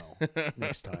 I know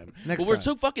next time. We're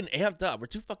too fucking amped up. We're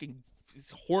too fucking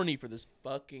horny for this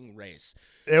fucking race.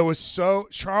 It was so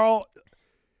Charles.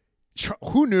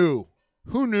 Who knew?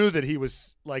 Who knew that he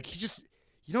was like he just?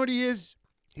 You know what he is?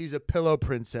 He's a pillow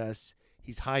princess.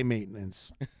 He's high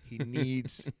maintenance. He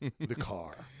needs the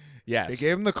car. Yes. They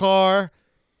gave him the car,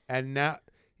 and now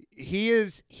he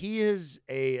is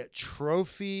a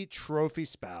trophy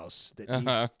spouse that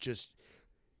needs just.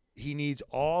 He needs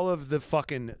all of the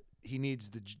fucking. He needs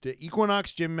the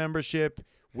Equinox gym membership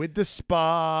with the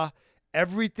spa,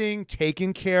 everything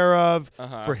taken care of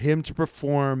for him to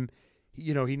perform.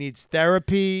 You know, he needs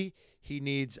therapy. He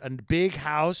needs a big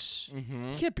house.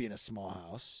 He can't be in a small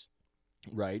house,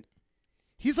 right?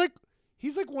 He's like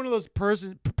one of those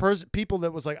people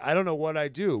that was like, I don't know what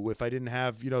I'd do if I didn't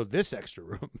have this extra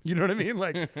room. You know what I mean?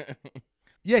 Like,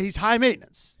 yeah, he's high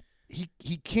maintenance.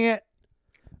 He can't.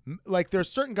 like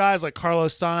there's certain guys like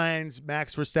Carlos Sainz,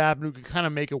 Max Verstappen who can kind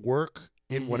of make it work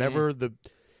in whatever the.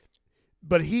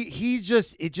 But he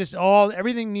is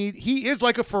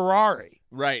like a Ferrari.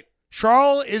 Right.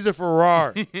 Charles is a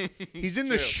Ferrari. He's in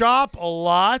the shop a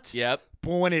lot. Yep.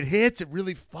 But when it hits, it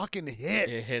really fucking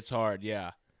hits. It hits hard,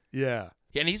 yeah. Yeah.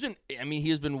 And he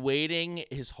has been waiting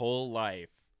his whole life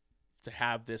to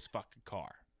have this fucking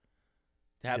car.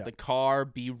 To have the car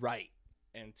be right.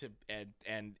 And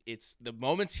it's the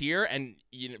moment's here, and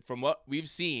from what we've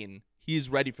seen, he's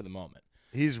ready for the moment.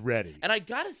 He's ready. And I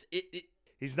gotta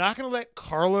he's not gonna let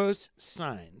Carlos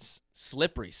Sainz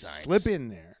slip in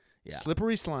there. Yeah.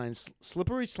 Slippery slines,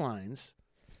 slip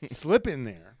in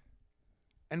there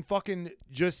and fucking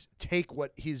just take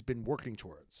what he's been working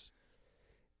towards.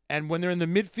 And when they're in the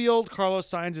midfield, Carlos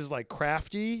Sainz is like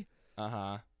crafty.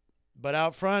 But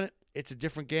out front, it's a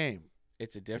different game.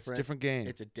 It's a different game.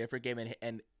 It's a different game,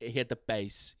 and he had the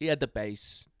base. He had the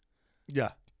base.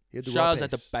 Yeah. He had the Charles had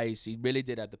the base. He really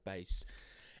did have the base.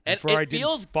 And it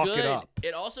feels fuck good. It up.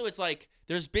 It's like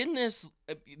there's been this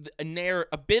a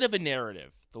bit of a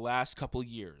narrative the last couple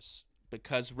years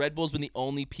because Red Bull's been the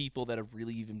only people that have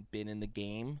really even been in the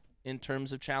game in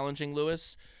terms of challenging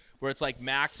Lewis, where it's like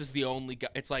Max is the only guy.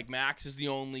 It's like Max is the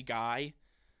only guy.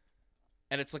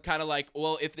 And it's like, kind of like,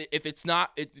 well, if it's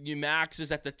not, Max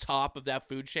is at the top of that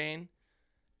food chain,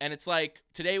 and it's like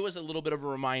today was a little bit of a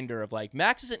reminder of like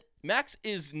Max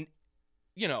is, in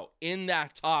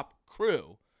that top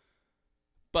crew,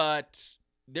 but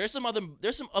there's some other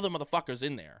motherfuckers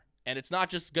in there, and it's not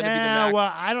just gonna be the Max.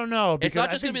 Well, I don't know. It's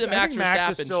not just gonna be the Max Verstappen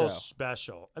is still show.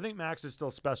 Special. I think Max is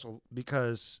still special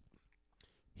because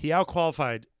he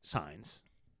outqualified Sainz,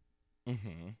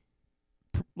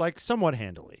 like somewhat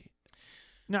handily.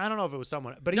 No, I don't know if it was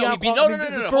someone, but no.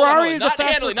 Ferrari is not a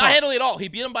faster car. Not handily at all. He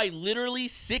beat him by literally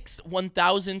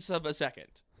 6/1000th of a second.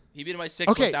 He beat him by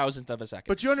 6/1000th of a second.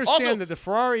 But you understand that the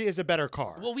Ferrari is a better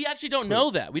car. Well, we actually don't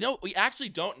know that. We actually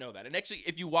don't know that. And actually,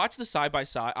 if you watch the side by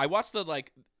side, I watched the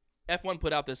F1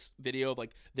 put out this video of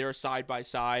their side by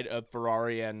side of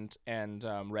Ferrari and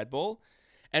Red Bull,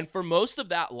 and for most of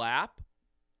that lap,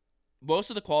 most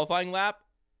of the qualifying lap,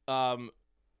 Verstappen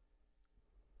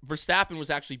was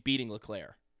actually beating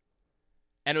Leclerc.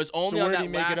 And it was only on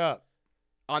that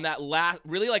on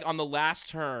the last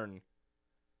turn,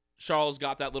 Charles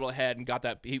got that little head and got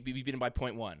that he beat him by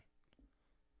 0.1.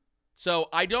 So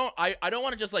I don't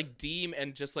want to just deem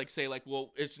and just say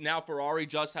well, it's now Ferrari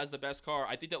just has the best car.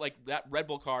 I think that that Red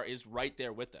Bull car is right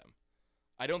there with them.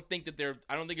 I don't think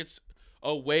it's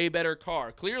a way better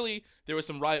car. Clearly there was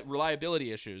some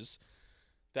reliability issues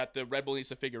that the Red Bull needs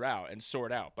to figure out and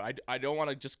sort out. But I don't want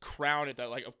to just crown it that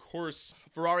of course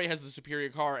Ferrari has the superior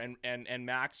car and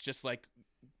Max just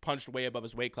punched way above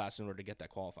his weight class in order to get that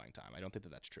qualifying time. I don't think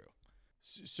that that's true.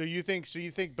 So you think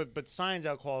but Sainz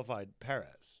outqualified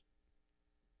Perez.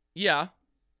 Yeah.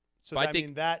 So I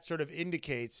mean that sort of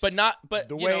indicates the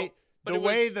way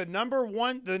the number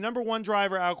one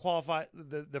driver outqualified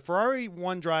the Ferrari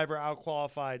 1 driver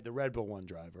outqualified the Red Bull 1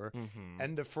 driver,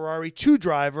 and the Ferrari 2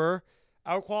 driver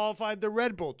outqualified the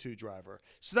Red Bull 2 driver.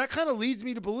 So that kind of leads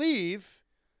me to believe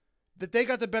that they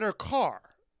got the better car.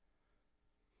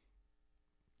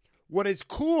 What is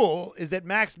cool is that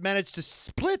Max managed to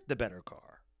split the better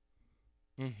car.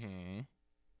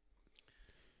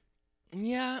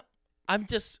 Yeah,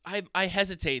 I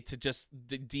hesitate to just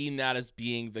deem that as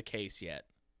being the case yet.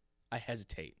 I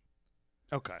hesitate.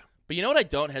 Okay. But you know what I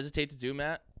don't hesitate to do,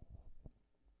 Matt?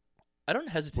 I don't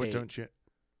hesitate. What don't you?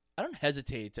 I don't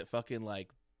hesitate to fucking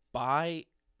buy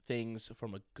things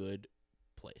from a good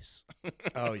place.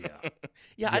 Oh yeah. Yeah,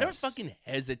 yes. I don't fucking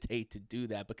hesitate to do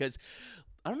that because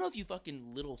I don't know if you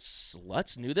fucking little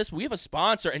sluts knew this. We have a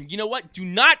sponsor, and you know what? Do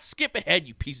not skip ahead,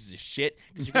 you pieces of shit,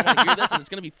 because you're going to hear this and it's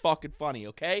going to be fucking funny,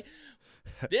 okay?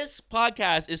 This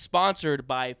podcast is sponsored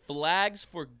by Flags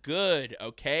for Good,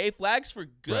 okay? Flags for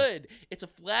Good. Right. It's a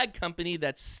flag company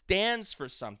that stands for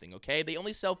something, okay? They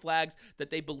only sell flags that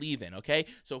they believe in, okay?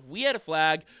 So if we had a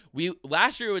flag,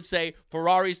 last year it would say,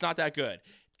 Ferrari's not that good.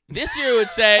 This year it would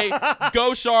say,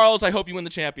 go Charles, I hope you win the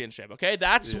championship, okay?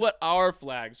 That's what our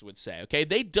flags would say, okay?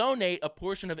 They donate a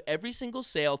portion of every single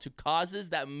sale to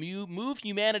causes that move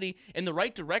humanity in the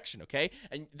right direction, okay?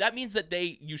 And that means that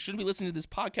you shouldn't be listening to this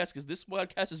podcast because this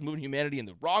podcast is moving humanity in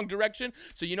the wrong direction.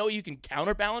 So you know you can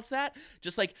counterbalance that?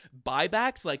 Just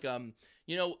buybacks,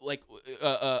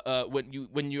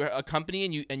 when you're a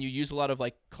company and you use a lot of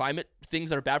climate things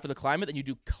that are bad for the climate, then you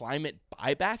do climate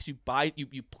buybacks.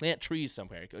 You plant trees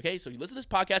somewhere. Okay, so you listen to this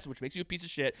podcast, which makes you a piece of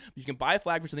shit. You can buy a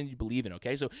flag for something you believe in.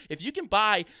 Okay, so if you can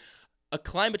buy a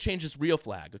climate change is real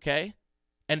flag, okay,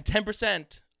 and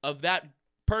 10% of that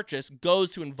purchase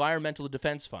goes to Environmental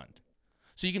Defense Fund.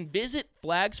 So you can visit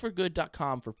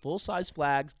flagsforgood.com for full-size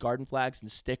flags, garden flags,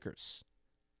 and stickers.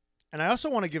 And I also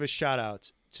want to give a shout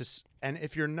out to, and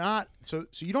if you're not, so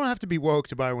you don't have to be woke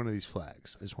to buy one of these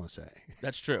flags. I just want to say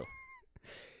that's true.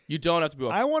 You don't have to be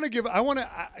woke. I want to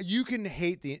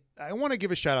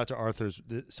give a shout out to Arthur's.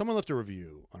 Someone left a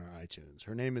review on our iTunes.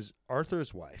 Her name is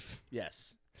Arthur's wife.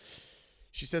 Yes.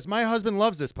 She says, my husband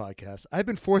loves this podcast. I've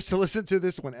been forced to listen to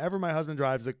this whenever my husband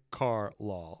drives the car,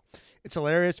 lol. It's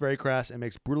hilarious, very crass, and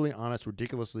makes brutally honest,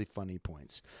 ridiculously funny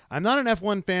points. I'm not an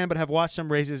F1 fan, but have watched some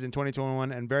races in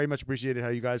 2021 and very much appreciated how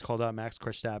you guys called out Max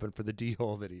Verstappen for the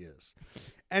D-hole that he is.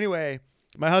 Anyway,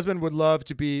 my husband would love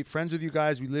to be friends with you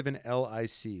guys. We live in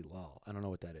LIC, lol. I don't know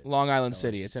what that is. Long Island LIC.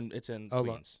 City. It's in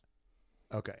Queens.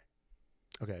 Okay.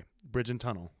 Bridge and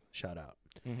Tunnel, shout out.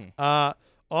 Mm-hmm.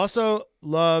 Also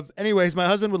love, anyways, my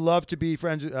husband would love to be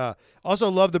friends. Also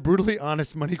love the brutally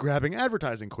honest money grabbing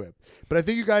advertising quip. But I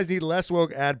think you guys need less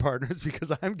woke ad partners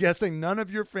because I'm guessing none of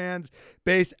your fans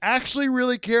base actually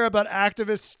really care about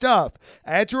activist stuff.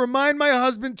 I had to remind my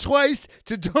husband twice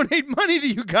to donate money to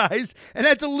you guys and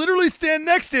had to literally stand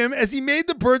next to him as he made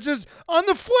the purchase on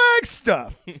the flag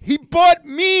stuff. He bought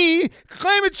me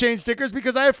climate change stickers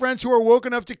because I have friends who are woke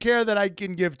enough to care that I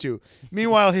can give to.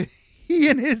 Meanwhile, he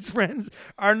and his friends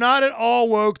are not at all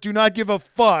woke, do not give a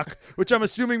fuck, which I'm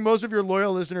assuming most of your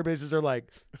loyal listener bases are like,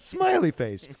 smiley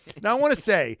face. Now, I want to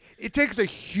say, it takes a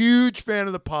huge fan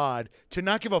of the pod to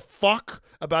not give a fuck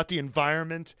about the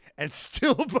environment and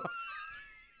still buy.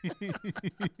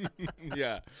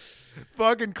 Yeah.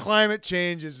 Fucking climate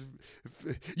change is.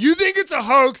 You think it's a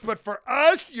hoax, but for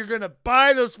us, you're going to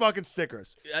buy those fucking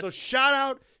stickers. So shout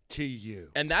out to you.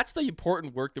 And that's the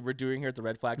important work that we're doing here at the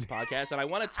Red Flags Podcast. And I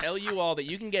want to tell you all that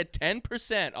you can get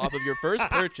 10% off of your first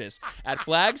purchase at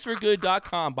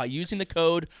flagsforgood.com by using the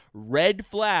code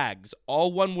REDFLAGS,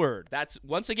 all one word. That's,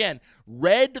 once again,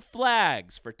 Red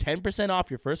Flags for 10%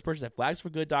 off your first purchase at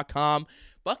flagsforgood.com.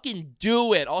 Fucking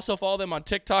do it. Also follow them on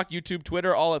TikTok, YouTube,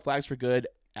 Twitter, all at Flags for Good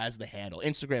as the handle.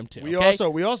 Instagram too. We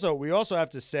also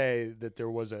have to say that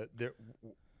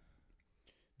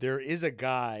there is a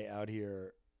guy out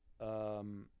here, a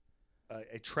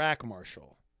track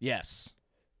marshal. Yes.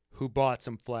 Who bought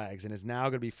some flags and is now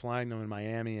going to be flying them in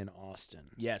Miami and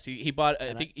Austin. Yes, he bought.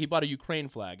 I think he bought a Ukraine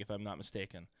flag, if I'm not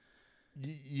mistaken.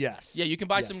 Yes. Yeah, you can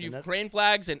buy some Ukraine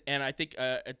flags, and I think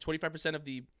 25% of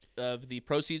the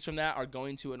proceeds from that are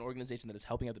going to an organization that is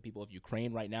helping out the people of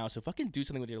Ukraine right now. So fucking do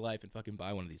something with your life and fucking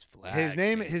buy one of these flags. His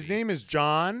name is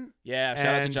John. Yeah, shout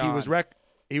out to John.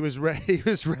 He was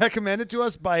recommended to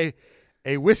us by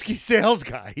a whiskey sales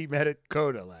guy he met at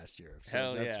Coda last year. So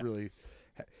Hell that's yeah. really.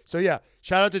 So yeah,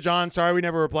 shout out to John. Sorry we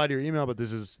never replied to your email, but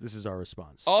this is our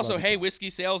response. Also, hey,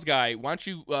 whiskey sales guy, why don't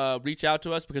you reach out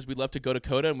to us because we'd love to go to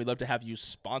Coda and we'd love to have you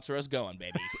sponsor us going,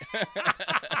 baby.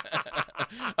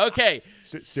 Okay.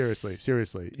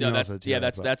 Seriously. No, that's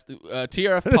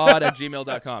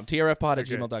trfpod@gmail.com.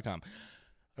 trfpod@gmail.com.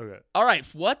 Okay. All right.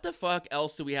 What the fuck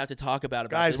else do we have to talk about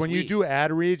Guys, this when week? you do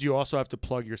ad reads, you also have to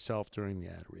plug yourself during the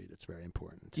ad read. It's very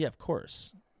important. Yeah, of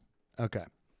course. Okay.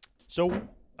 So,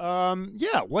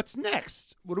 what's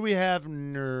next? What do we have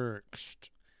next?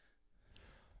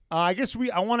 I guess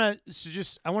I want to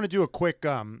do a quick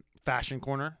fashion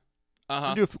corner.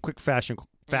 Do a quick fashion corner.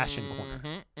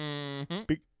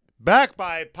 Mm-hmm. Back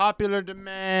by popular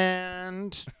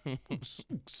demand.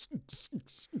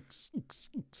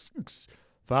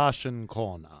 Fashion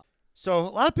corner. So a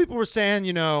lot of people were saying,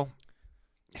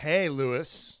 hey,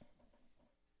 Lewis,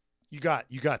 you got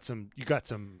some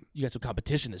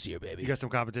competition this year, baby. You got some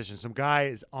competition. Some guy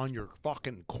is on your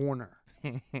fucking corner.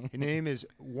 His name is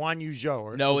Wan Yu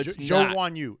Zhou. No, it's not. Zhou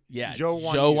Wan Yu. Yeah,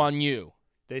 Zhou Wan Yu.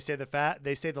 They say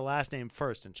the last name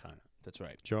first in China. That's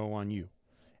right. Zhou Wan Yu.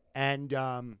 And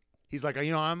he's like,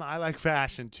 I like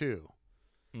fashion too.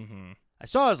 Mm-hmm. I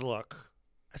saw his look.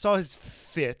 I saw his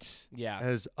fit. Yeah.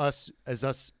 As us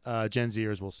Gen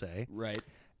Zers will say. Right.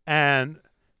 And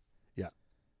yeah,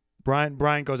 Brian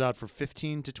goes out for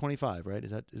 15 to 25. Right?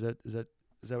 Is that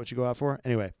what you go out for?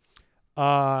 Anyway,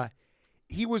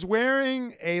 he was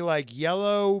wearing a like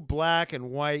yellow, black,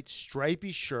 and white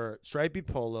stripy shirt, stripy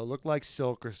polo, looked like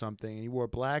silk or something. And he wore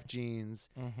black jeans,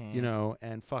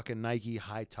 and fucking Nike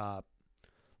high top,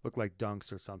 looked like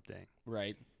Dunks or something.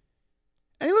 Right.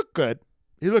 And he looked good.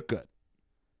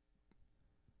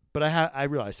 But I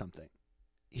realized something.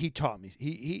 He taught me.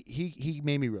 He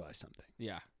made me realize something.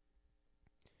 Yeah.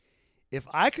 If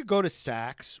I could go to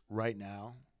Saks right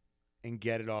now and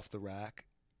get it off the rack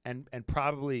and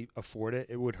probably afford it,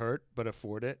 it would hurt, but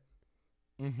afford it.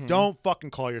 Mm-hmm. Don't fucking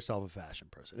call yourself a fashion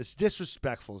person. It's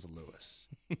disrespectful to Lewis.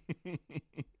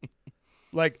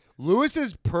 Like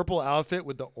Lewis's purple outfit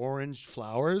with the orange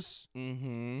flowers,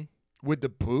 with the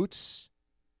boots.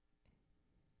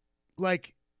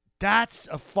 Like that's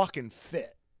a fucking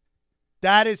fit.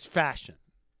 That is fashion.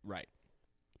 Right.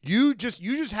 You just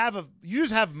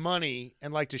have money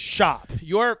and like to shop.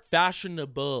 You're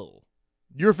fashionable.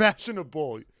 You're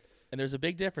fashionable. And there's a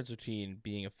big difference between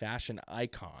being a fashion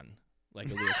icon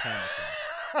like a Lewis Hamilton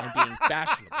and being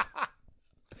fashionable.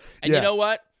 And you know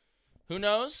what? Who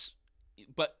knows?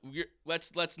 But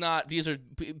let's not. These are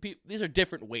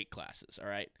different weight classes. All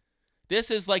right. This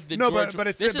is like the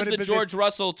George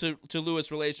Russell to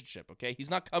Lewis relationship. Okay, he's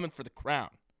not coming for the crown.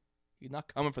 He's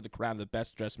not coming for the crown of the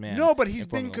best dressed man. No, but he's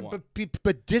been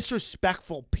but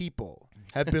disrespectful people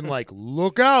have been like,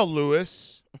 look out,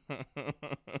 Lewis.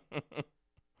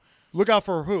 Look out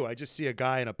for who? I just see a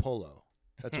guy in a polo.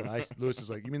 That's what Lewis is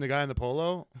like. You mean the guy in the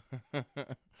polo?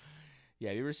 Yeah,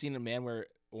 have you ever seen a man wear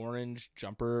orange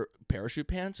jumper parachute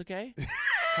pants? Okay,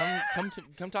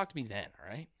 come talk to me then. All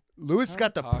right. Lewis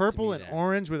got the purple and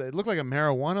orange with it looked like a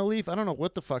marijuana leaf. I don't know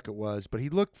what the fuck it was, but he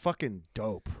looked fucking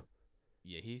dope.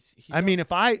 Yeah, he's I mean, the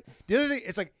other thing,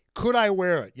 it's like, could I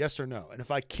wear it? Yes or no? And if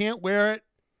I can't wear it,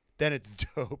 then it's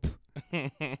dope.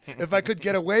 If I could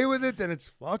get away with it, then it's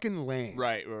fucking lame.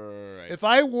 Right. If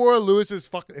I wore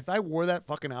that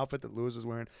fucking outfit that Lewis was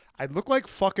wearing, I'd look like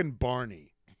fucking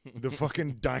Barney, the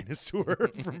fucking dinosaur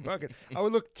from fucking. I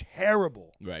would look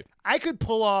terrible. Right. I could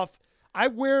pull off. I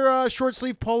wear short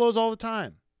sleeve polos all the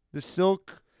time. The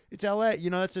silk. It's L.A. You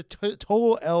know, that's a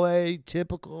total L.A.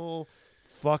 typical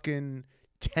fucking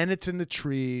tenants in the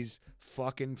trees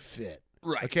fucking fit.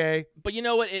 Right. Okay. But you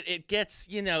know what? It gets,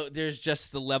 there's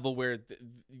just the level where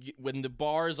when the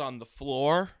bar's on the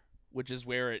floor, which is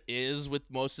where it is with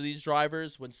most of these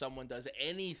drivers, when someone does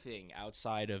anything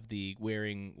outside of the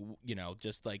wearing,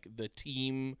 just like the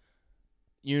team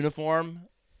uniform,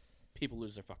 people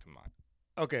lose their fucking mind.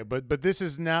 Okay, but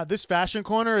this fashion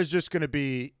corner is just going to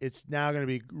be, it's now going to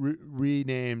be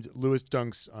renamed Lewis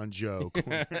Dunks on Joe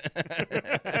corner.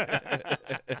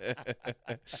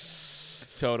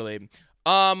 Totally.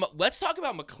 Let's talk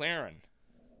about McLaren.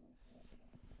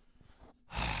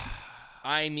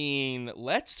 I mean,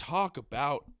 let's talk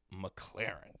about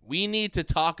McLaren. We need to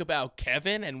talk about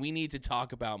Kevin, and we need to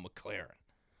talk about McLaren.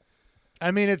 I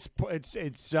mean, it's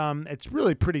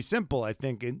really pretty simple. I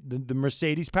think the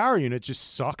Mercedes power unit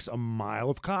just sucks a mile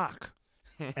of cock,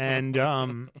 and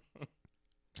not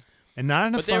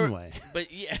in a fun way.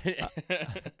 But yeah,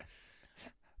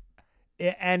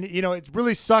 and it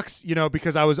really sucks.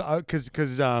 Because I was I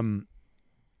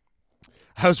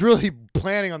was really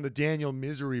planning on the Daniel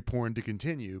misery porn to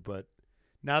continue, but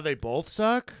now they both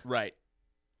suck. Right.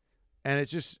 And it's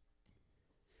just,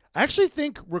 I actually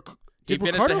think. Did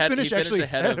Ricardo finish actually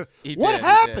ahead of? What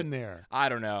happened there? I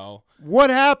don't know.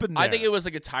 What happened there? I think it was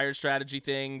like a tire strategy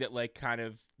thing that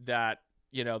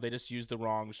they just used the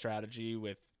wrong strategy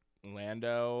with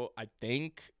Lando. I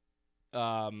think.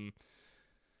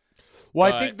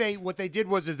 Well, I think what they did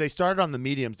was they started on the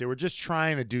mediums. They were just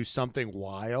trying to do something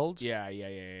wild. Yeah.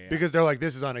 Because they're like,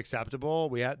 this is unacceptable.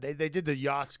 They did the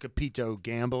Yas Capito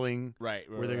gambling, right,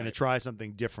 where they're going to try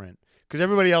something different. Because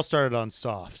everybody else started on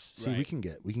softs. See, right. we can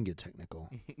get technical.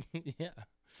 Yeah.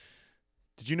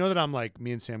 Did you know that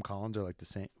me and Sam Collins are like the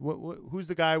same? Who's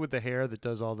the guy with the hair that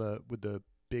does with the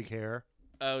big hair?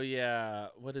 Oh yeah,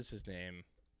 what is his name?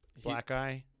 Black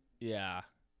guy. Yeah.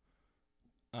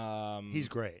 He's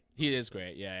great. He is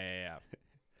great. Yeah.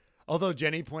 Although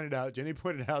Jenny pointed out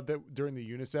that during the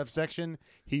UNICEF section,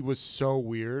 he was so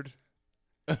weird.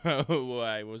 Why?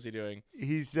 What was he doing?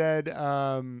 He said,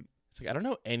 it's like, I don't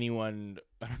know anyone.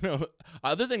 I don't know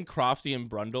other than Crofty and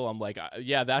Brundle. I'm like,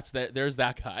 yeah, there's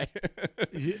that guy.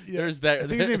 Yeah, there's that. I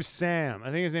think his name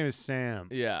is Sam.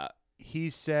 Yeah. He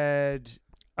said,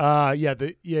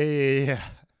 yeah.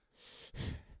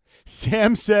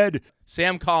 Sam said.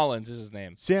 Sam Collins is his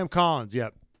name. Sam Collins,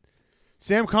 yep.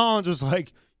 Sam Collins was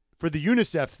like, for the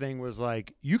UNICEF thing, was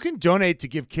like, you can donate to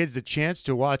give kids the chance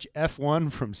to watch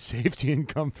F1 from safety and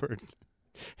comfort.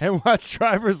 And watch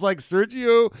drivers like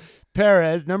Sergio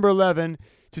Perez, number 11,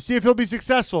 to see if he'll be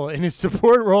successful in his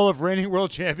support role of reigning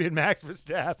world champion Max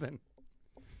Verstappen.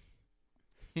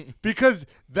 Because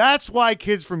that's why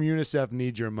kids from UNICEF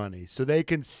need your money, so they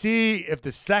can see if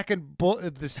the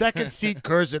second seat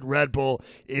curse at Red Bull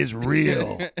is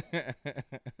real.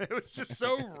 It was just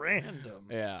so random.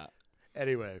 Yeah.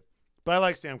 Anyway, but I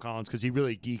like Sam Collins because he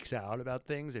really geeks out about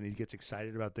things and he gets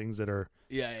excited about things that are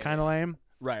kind of lame.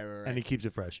 Right. And he keeps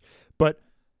it fresh. But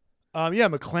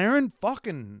McLaren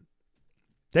fucking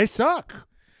they suck.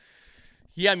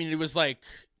 Yeah, I mean, it was like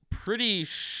pretty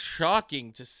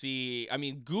shocking to see. I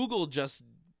mean, Google just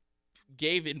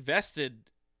invested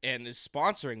and is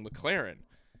sponsoring McLaren.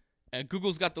 And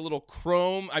Google's got the little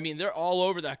chrome. I mean, they're all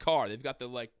over that car. They've got the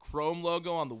like chrome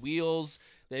logo on the wheels.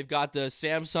 They've got the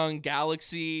Samsung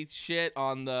Galaxy shit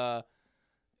on the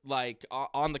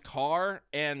on the car.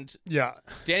 And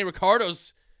Danny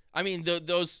Ricciardo's. I mean,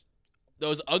 those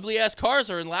ugly ass cars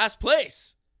are in last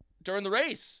place during the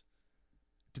race.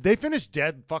 Did they finish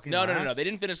dead fucking last? No. They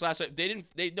didn't finish last. They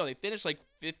finished like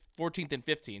 14th and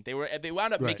 15th. They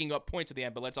wound up making up points at the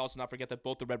end. But let's also not forget that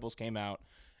both the Red Bulls came out.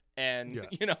 And,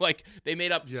 like, they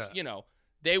made up, they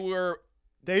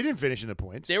didn't finish in the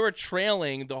points. They were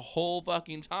trailing the whole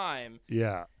fucking time.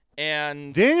 Yeah.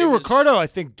 And Daniel Ricciardo, I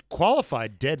think,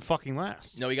 qualified dead fucking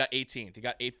last. No, he got 18th.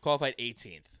 He qualified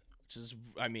 18th, which is,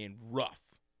 I mean, rough.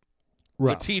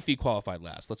 Latifi qualified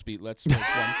last. Let's make one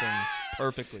thing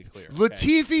perfectly clear. Okay?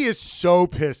 Latifi is so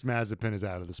pissed Mazepin is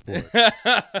out of the sport.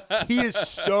 He is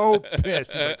so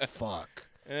pissed. He's like, fuck.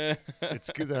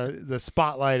 It's the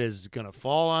spotlight is gonna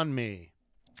fall on me.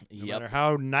 No matter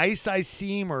how nice I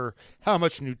seem or how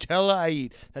much Nutella I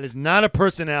eat, that is not a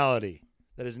personality.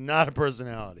 But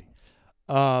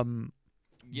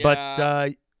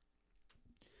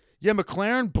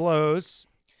McLaren blows.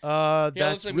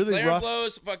 That's like really McLaren rough.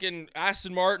 Blows. Fucking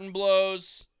Aston Martin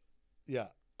blows. Yeah.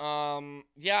 I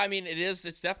mean,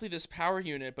 it's definitely this power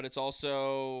unit, but it's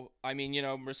also, I mean,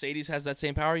 Mercedes has that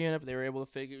same power unit, but they were able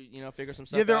to figure some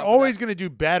stuff out. Yeah, they're always going to do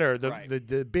better.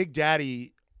 The Big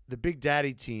Daddy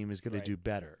team is going to do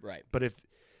better. Right. But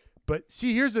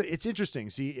see, it's interesting.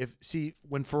 See,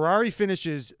 when Ferrari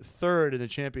finishes third in the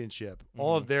championship,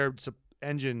 all of their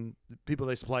people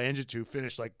they supply engine to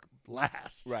finish like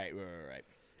last. Right.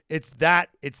 It's that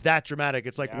dramatic.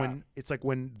 It's like when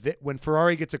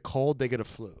Ferrari gets a cold, they get a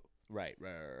flu. Right.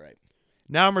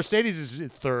 Now Mercedes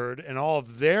is third, and all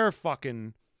of their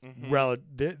fucking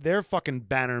their fucking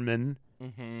bannermen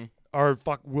are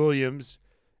Williams,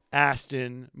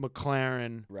 Aston,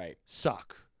 McLaren. Right.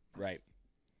 Suck. Right.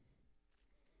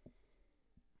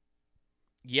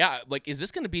 Yeah. Like, is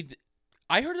this going to be?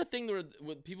 I heard a thing where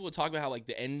people would talk about how like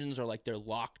the engines are like they're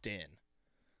locked in.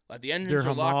 Like the engines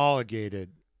are homologated.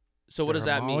 So what does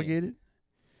that mean?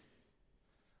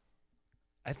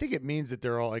 I think it means that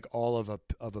they're all of a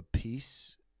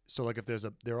piece. So like if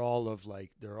they're all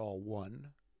one.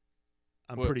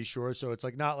 I'm pretty sure. So it's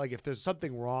like not like if there's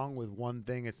something wrong with one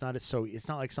thing, it's not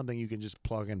like something you can just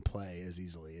plug and play as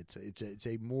easily. It's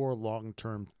a more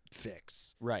long-term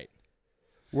fix. Right.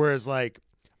 Whereas like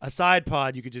a side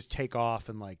pod you could just take off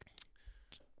and like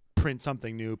print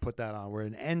something new, put that on. Where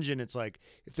an engine, it's like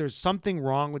if there's something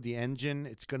wrong with the engine,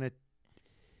 it's gonna.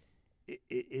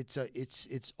 It's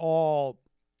all.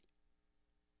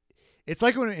 It's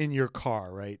like when in your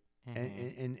car, right?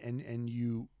 And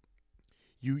you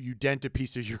dent a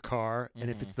piece of your car, and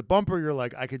if it's the bumper, you're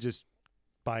like, I could just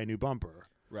buy a new bumper,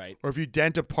 right? Or if you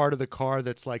dent a part of the car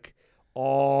that's like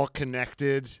all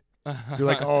connected. You're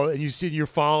like, oh, and you're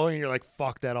following. You're like,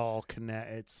 fuck that, all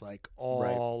connect. It's like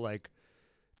all like.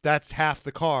 That's half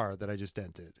the car that I just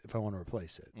dented if I want to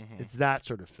replace it. It's that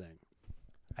sort of thing,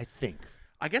 I think.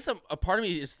 I guess a part of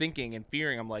me is thinking and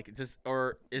fearing. I'm like, in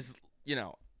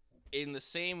the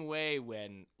same way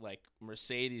when like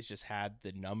Mercedes just had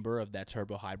the number of that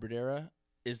turbo hybrid era,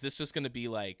 is this just going to be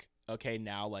like, okay,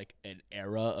 now like an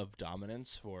era of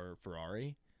dominance for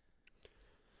Ferrari?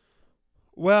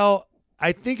 Well,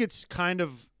 I think it's kind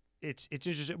of. It's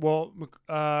interesting. Well,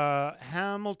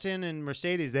 Hamilton and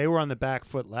Mercedes, they were on the back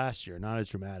foot last year, not as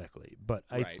dramatically. But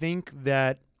I think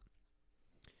that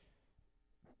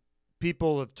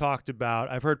people have talked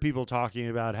about, I've heard people talking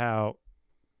about how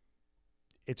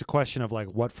it's a question of like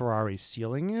what Ferrari's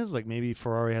ceiling is. Like maybe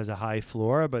Ferrari has a high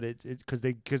floor, but because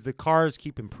the cars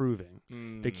keep improving.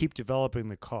 They keep developing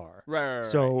the car. Right.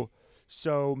 So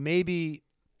maybe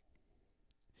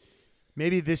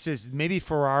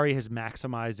Ferrari has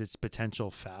maximized its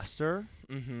potential faster.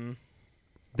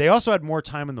 They also had more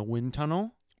time in the wind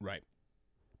tunnel, right?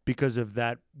 Because of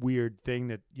that weird thing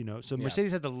that So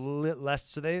Mercedes had the less.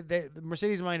 So the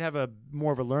Mercedes might have a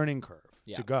more of a learning curve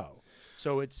to go.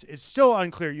 So it's still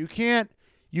unclear. You can't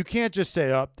just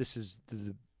say, "Oh, this is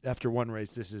after one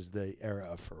race. This is the era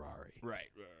of Ferrari." Right.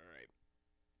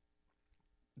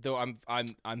 Though I'm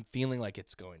feeling like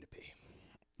it's going to be,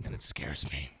 and it scares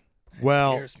me.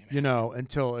 Well, scares me,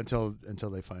 until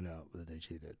they find out that they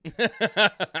cheated.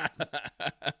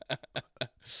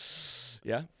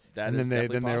 Yeah, and then they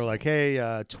were like,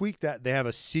 "Hey, tweak that." They have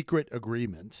a secret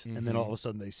agreement, and then all of a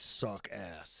sudden they suck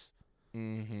ass.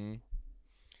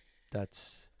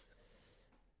 That's.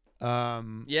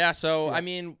 Yeah. So I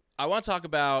mean, I want to talk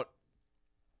about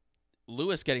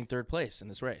Lewis getting third place in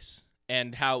this race,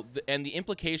 and how and the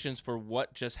implications for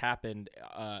what just happened,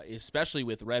 especially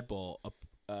with Red Bull,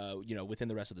 within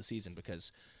the rest of the season,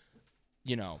 because,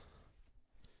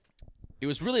 it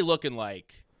was really looking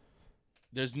like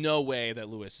there's no way that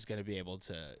Lewis is going to be able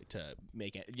to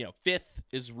make it. Fifth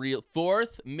is real.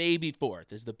 Fourth, maybe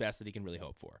fourth is the best that he can really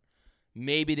hope for.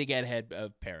 Maybe to get ahead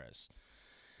of Perez.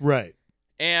 Right.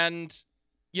 And,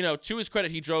 to his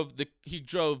credit, he drove the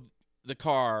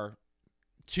car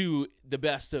to the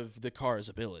best of the car's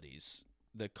abilities.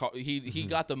 The car, he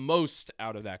got the most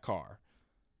out of that car.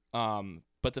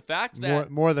 But the fact that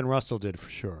more than Russell did for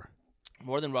sure.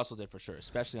 More than Russell did for sure,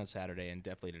 especially on Saturday and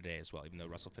definitely today as well. Even though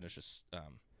Russell finishes,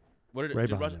 right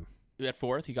behind him. At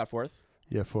fourth, he got fourth.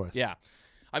 Yeah, fourth. Yeah,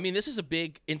 I mean, this is a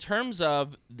big in terms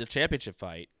of the championship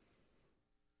fight.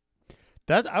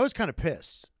 That I was kind of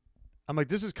pissed. I'm like,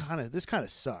 this kind of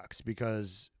sucks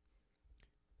because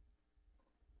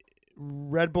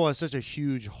Red Bull has such a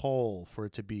huge hole for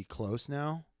it to be close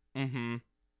now. Mm-hmm.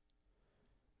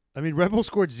 I mean, Red Bull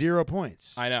scored 0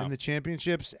 points. I know. In the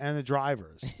championships and the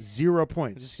drivers. 0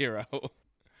 points. 0.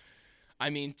 I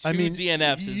mean,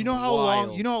 DNFs is how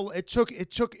wild. long it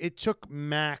took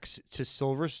Max to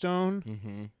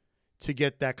Silverstone to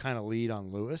get that kind of lead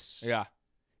on Lewis. Yeah.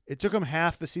 It took him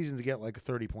half the season to get like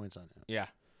 30 points on him. Yeah.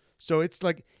 So it's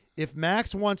like if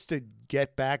Max wants to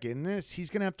get back in this, he's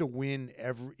going to have to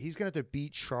he's going to have to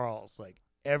beat Charles like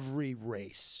every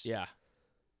race. Yeah.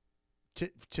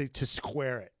 To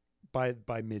square it by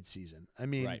midseason. I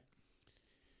mean, right.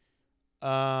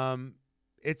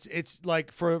 It's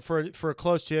like for a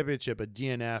close championship, a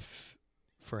DNF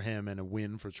for him and a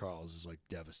win for Charles is like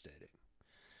devastating.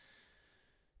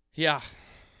 Yeah.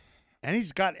 And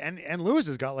he's got and Lewis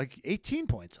has got like 18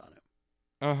 points on him.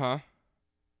 Uh-huh.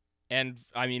 And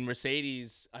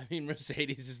Mercedes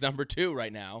is number 2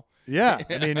 right now. Yeah.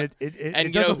 I mean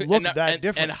it doesn't look that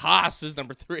different. And Haas is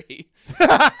number 3.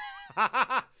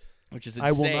 Which is insane.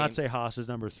 I will not say Haas is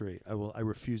number 3. I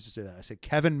refuse to say that. I say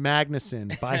Kevin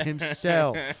Magnussen by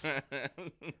himself.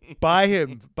 by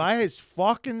his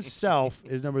fucking self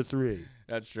is number 3.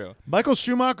 That's true. Michael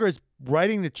Schumacher is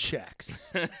writing the checks.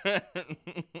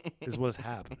 is what's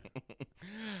happening.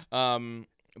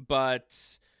 But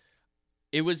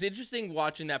it was interesting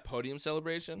watching that podium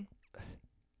celebration.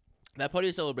 That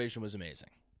podium celebration was amazing.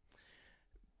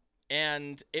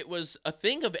 And it was a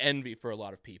thing of envy for a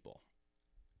lot of people.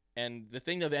 And the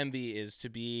thing of envy is to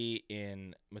be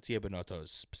in Mattia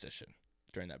Binotto's position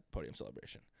during that podium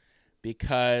celebration,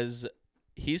 because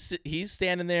he's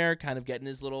standing there, kind of getting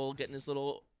his little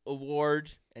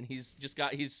award, and he's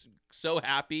so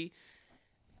happy.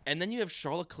 And then you have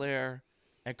Charles Leclerc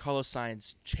and Carlos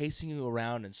Sainz chasing you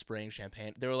around and spraying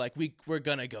champagne. They were like, we're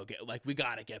gonna go get we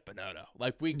gotta get Binotto,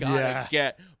 we gotta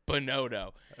get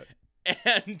Binotto,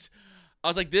 and I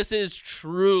was like, this is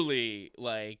truly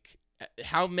like.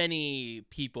 How many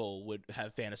people would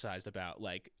have fantasized about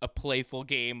like a playful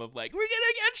game of like, we're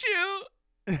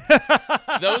gonna get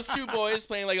you? Those two boys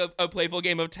playing like a playful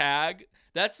game of tag.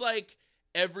 That's like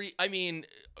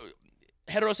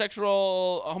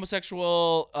heterosexual,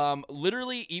 homosexual,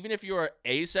 literally, even if you're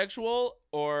asexual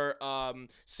or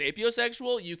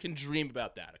sapiosexual, you can dream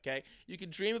about that, okay? You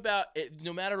can dream about it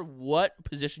no matter what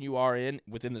position you are in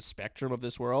within the spectrum of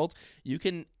this world. You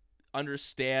can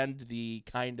understand the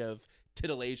kind of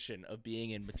titillation of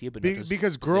being in Mattia Binotto's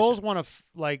because girls want to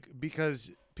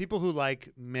because people who like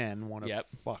men want to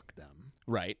fuck them,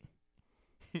 right?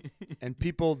 And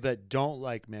people that don't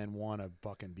like men want to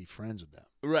fucking be friends with them,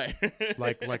 right?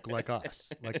 like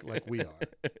us, like we are.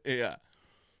 Yeah.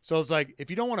 So it's like,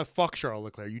 if you don't want to fuck Charles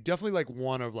Leclerc, you definitely like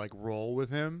want to like roll with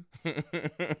him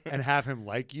and have him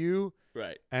like you,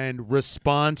 right? And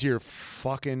respond to your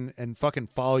fucking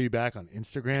follow you back on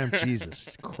Instagram.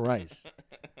 Jesus Christ.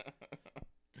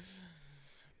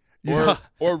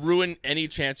 Or ruin any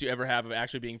chance you ever have of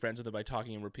actually being friends with them by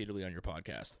talking repeatedly on your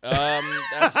podcast.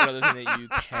 That's another thing that you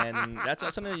can. That's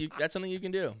something you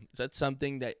can do. That's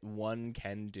something that one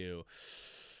can do.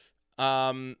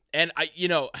 And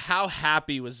how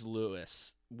happy was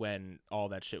Lewis when all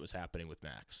that shit was happening with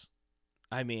Max?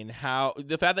 I mean,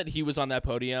 the fact that he was on that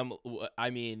podium,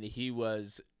 he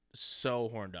was so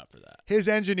horned up for that. His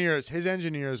engineers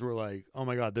were like, "Oh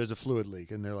my God, there's a fluid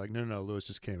leak," and they're like, "No, Lewis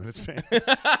just came in his pants."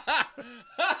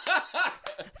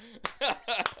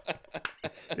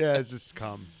 Yeah, it's just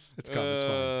cum. It's cum. It's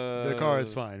fine. The car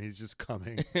is fine. He's just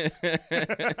coming.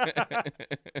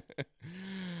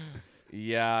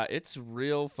 Yeah, it was a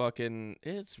real fucking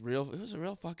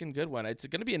good one. It's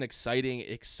going to be an exciting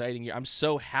year. I'm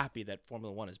so happy that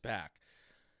Formula 1 is back.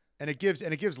 And it gives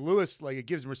Lewis, it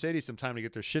gives Mercedes some time to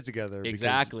get their shit together.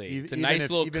 Exactly. It's a nice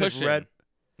little cushion.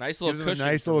 Nice little cushion.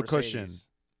 Nice little cushion.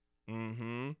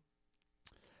 Mm-hmm.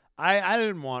 I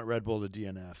didn't want Red Bull to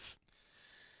DNF.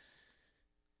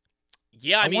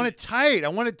 Yeah, I mean, want it tight. I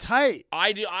want it tight.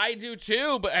 I do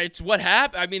too. But it's what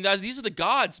happened. I mean, these are the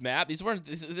gods, Matt. This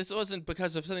wasn't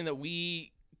because of something that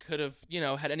we could have,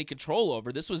 had any control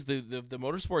over. This was the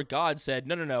motorsport god said,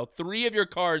 no. 3 of your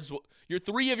cars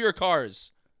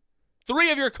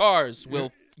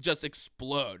will just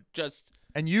explode.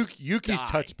 And Yuki's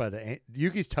touched by the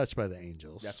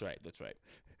angels. That's right.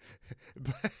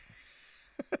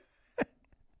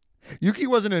 Yuki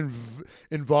wasn't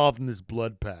involved in this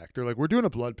blood pact. They're like, we're doing a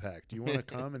blood pact. Do you want to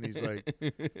come? And he's like,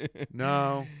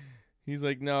 no. He's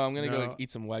like, no, I'm going to go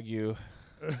eat some Wagyu.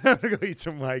 I'm going to go eat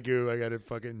some Wagyu. I got it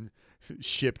fucking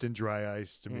shipped in dry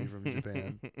ice to me from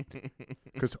Japan.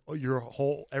 Because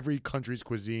every country's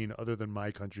cuisine other than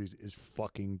my country's is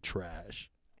fucking trash.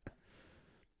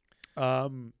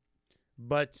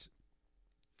 But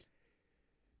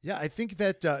yeah, I think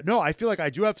that I feel like I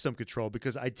do have some control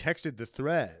because I texted the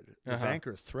thread, the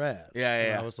Vanker thread. Yeah.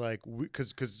 And I was like,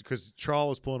 because Charles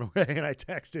was pulling away, and I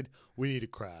texted, "We need to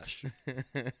crash."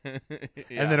 And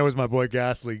then it was my boy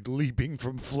Gasly leaping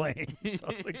from flames.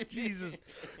 I was like, Jesus.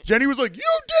 Jenny was like,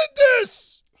 "You did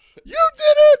this! You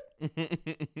did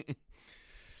it!"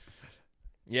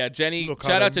 Yeah, Jenny. Look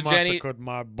shout out to Jenny.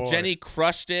 My boy. Jenny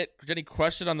crushed it. Jenny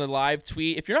crushed it on the live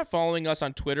tweet. If you're not following us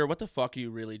on Twitter, what the fuck are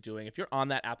you really doing? If you're on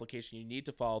that application, you need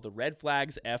to follow the Red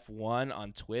Flags F1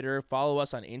 on Twitter. Follow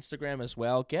us on Instagram as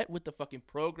well. Get with the fucking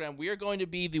program. We are going to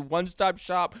be the one-stop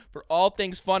shop for all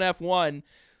things fun F1.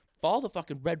 Follow the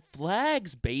fucking Red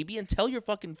Flags, baby, and tell your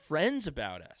fucking friends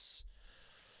about us.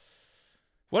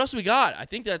 What else we got? I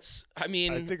think are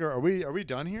we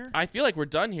done here? I feel like we're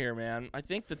done here, man. I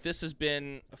think that this has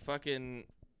been a fucking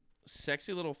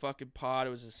sexy little fucking pod. It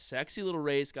was a sexy little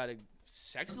race. Got a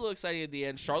sexy little exciting at the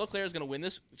end. Charles Leclerc is going to win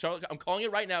this. I'm calling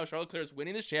it right now. Charles Leclerc is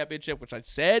winning this championship, which I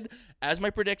said as my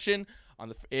prediction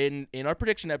in our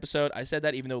prediction episode. I said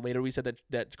that even though later we said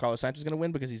that Carlos Sainz was going to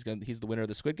win because he's the winner of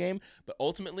the Squid Game. But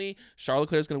ultimately, Charles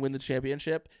Leclerc is going to win the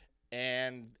championship,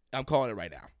 and I'm calling it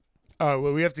right now.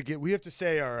 Well, we have to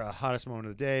say our hottest moment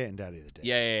of the day and daddy of the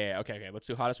day. Yeah. Okay. Let's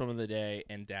do hottest moment of the day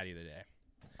and daddy of the day.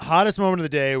 Hottest moment of the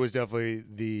day was definitely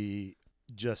the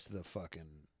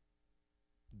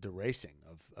racing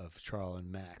of Charles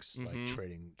and Max, like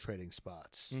trading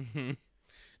spots. Mm-hmm.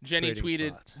 Jenny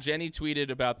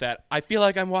tweeted about that. I feel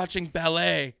like I'm watching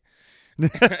ballet.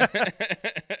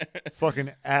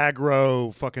 Fucking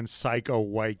aggro, fucking psycho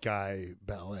white guy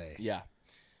ballet. Yeah.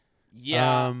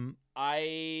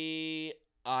 Mine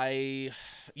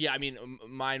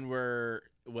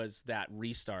was that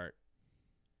restart.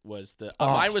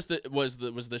 Mine was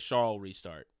the Charles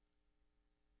restart.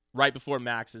 Right before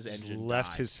Max's engine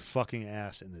left died. his fucking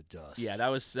ass in the dust. Yeah, that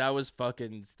was sexy.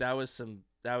 That was some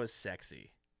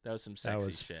sexy shit. That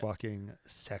was fucking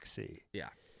sexy. Yeah.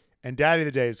 And daddy of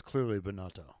the day is clearly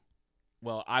Binotto.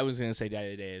 Well, I was gonna say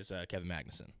daddy of the day is Kevin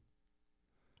Magnussen.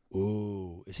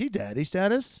 Ooh, is he daddy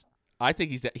status? I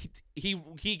think he's that.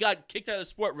 He got kicked out of the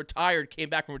sport, retired, came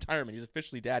back from retirement. He's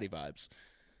officially daddy vibes.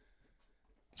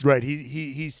 Right.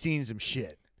 He's seen some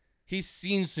shit. He's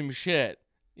seen some shit.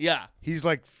 Yeah. He's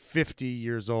like 50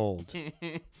 years old.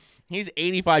 He's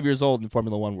 85 years old in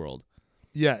Formula One world.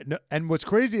 Yeah. No, and what's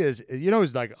crazy is,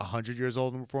 who's like 100 years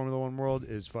old in Formula One world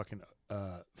is fucking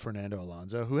Fernando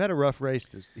Alonso, who had a rough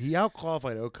race. He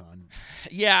outqualified Ocon.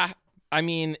 Yeah. I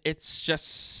mean, it's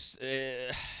just.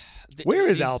 Where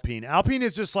is Alpine? Alpine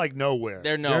is just like nowhere.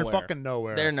 They're nowhere. They're fucking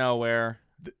nowhere. They're nowhere.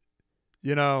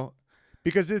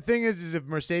 Because the thing is if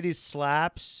Mercedes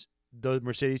slaps, the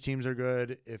Mercedes teams are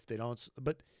good. If they don't,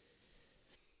 but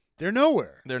they're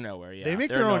nowhere. They're nowhere. Yeah, they make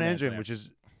their own engine, which is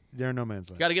they're no man's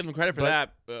land. Got to give them credit for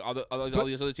that. All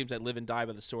these other teams that live and die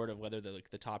by the sword of whether the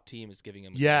top team is giving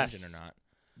them an engine or not.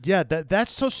 Yeah,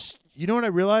 that's so. You know what I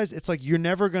realized? It's like you're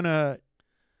never gonna.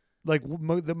 Like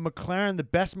the McLaren, the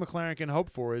best McLaren can hope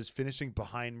for is finishing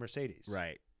behind Mercedes.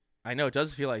 Right. I know it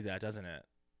does feel like that, doesn't it?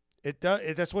 It does.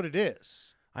 That's what it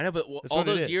is. I know, but all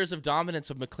those years of dominance,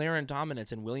 of McLaren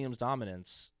dominance and Williams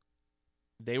dominance,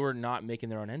 they were not making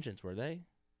their own engines, were they?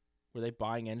 Were they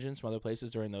buying engines from other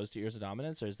places during those 2 years of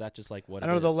dominance, or is that just like what? I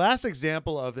don't know. The last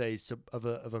example of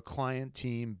a client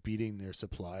team beating their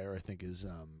supplier, I think, is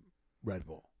Red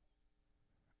Bull.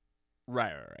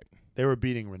 Right. They were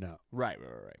beating Renault. Right.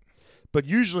 But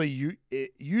usually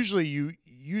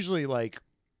like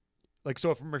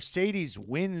so if Mercedes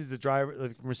wins the driver,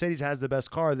 like if Mercedes has the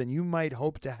best car, then you might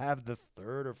hope to have the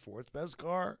third or fourth best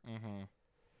car. Mm-hmm.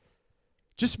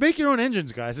 Just make your own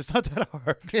engines, guys. It's not that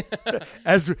hard.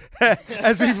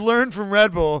 as we've learned from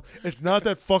Red Bull, it's not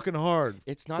that fucking hard.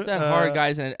 It's not that hard,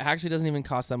 guys, and it actually doesn't even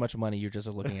cost that much money. You're just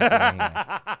looking at it the wrong way.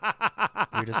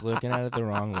 You're just looking at it the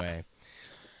wrong way.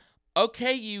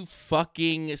 Okay, you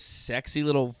fucking sexy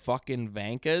little fucking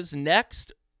Vankas.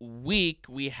 Next week,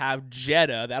 we have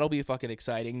Jeddah. That'll be fucking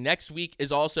exciting. Next week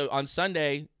is also on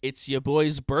Sunday. It's your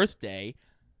boy's birthday.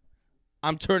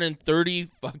 I'm turning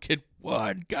 30 fucking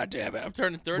one. God damn it. I'm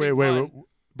turning 31. Wait.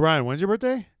 Brian, when's your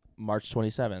birthday? March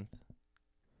 27th.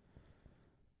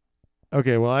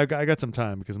 Okay, well, I got some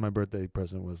time because my birthday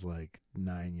present was like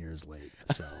 9 years late.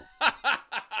 So.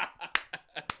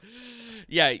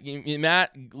 Yeah,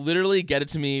 Matt, literally get it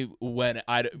to me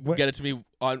get it to me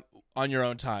on your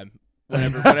own time.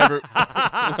 Whenever.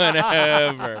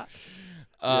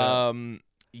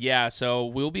 Yeah, so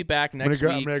we'll be back next week.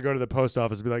 I'm gonna go to the post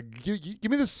office and be like, give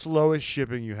me the slowest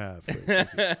shipping you have. Please.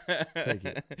 Thank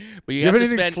you. But do you have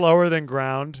anything slower than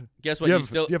ground? Guess what?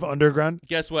 Do you have underground?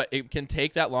 Guess what? It can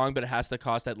take that long, but it has to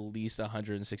cost at least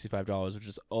 $165, which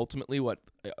is ultimately what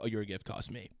your gift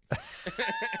cost me.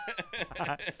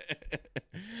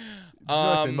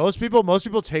 Listen, most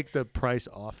people take the price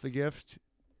off the gift.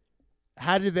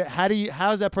 How is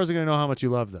that person gonna know how much you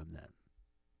love them then?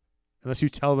 Unless you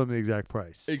tell them the exact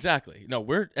price. Exactly. No,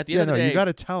 we're at the end of the day. You got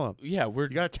to tell them. Yeah, you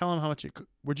got to tell them how much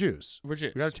we're Jews. We're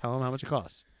Jews. You got to tell them how much it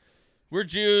costs. We're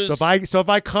Jews. So if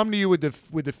I come to you with the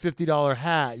 $50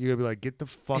 hat, you're gonna be like, get the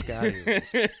fuck out of here.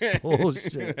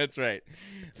 Bullshit. That's right.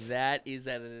 That is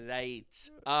right.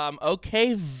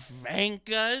 Okay,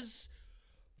 Vankas.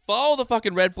 Follow the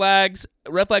fucking Red Flags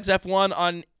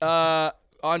F1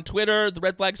 on Twitter, the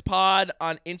Red Flags Pod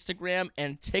on Instagram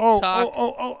and TikTok.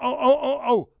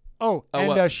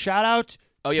 And shout out.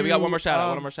 Oh yeah, we got one more shout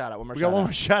out. We got one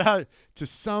more shout out to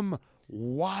some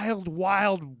wild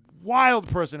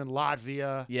person in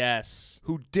Latvia. Yes.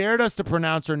 Who dared us to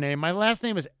pronounce her name. My last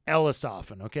name is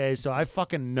Elisoffen, okay? So I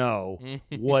fucking know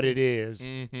what it is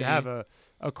to have a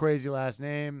crazy last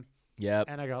name. Yep.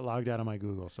 And I got logged out of my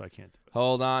Google, so I can't do it.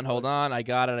 Hold on. I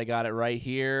got it right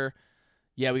here.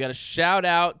 Yeah, we got a shout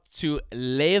out to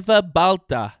Leva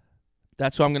Balta.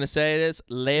 That's what I'm going to say it is.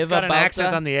 Leva Balta. It's got an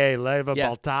accent on the A. Leva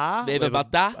Balta. Leva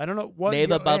Balta. I don't know what.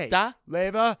 Leva Balta.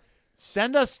 Leva.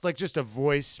 Send us like just a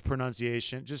voice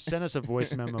pronunciation. Just send us a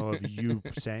voice memo of you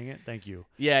saying it. Thank you.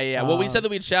 Yeah. Well, we said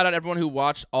that we'd shout out everyone who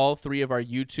watched all 3 of our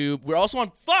YouTube. We're also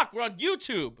on we're on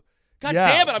YouTube. God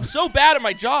damn it. I'm so bad at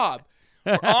my job.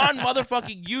 We're on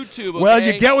motherfucking YouTube. Okay? Well,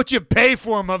 you get what you pay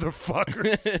for,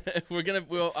 motherfuckers. I'm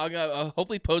gonna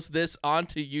hopefully post this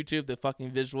onto YouTube, the fucking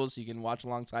visuals, so you can watch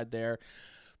alongside there.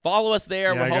 Follow us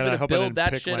there. Yeah, We're hoping to build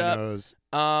that shit up. Nose.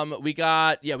 We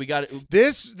got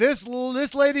this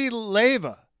lady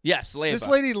Leva. Yes, Leva. This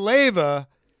lady Leva.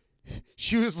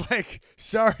 She was like,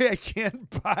 "Sorry, I can't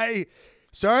buy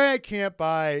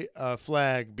a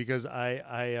flag because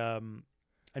I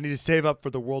need to save up for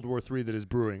the World War III that is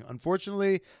brewing.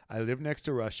 Unfortunately, I live next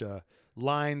to Russia.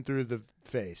 Line through the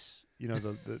face. You know,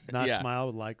 the not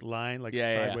smile, like line, like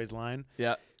sideways line.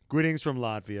 Yeah. Greetings from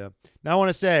Latvia. Now I want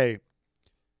to say,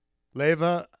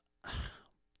 Leva,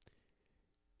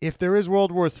 if there is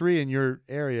World War III in your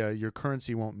area, your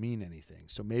currency won't mean anything.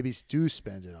 So maybe do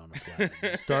spend it on a flag.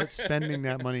 Start spending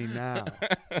that money now.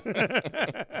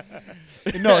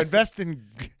 No, invest in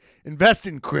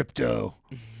crypto.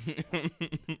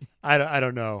 I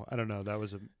don't know. That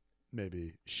was a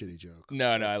maybe shitty joke.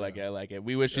 No, I like it.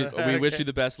 We wish you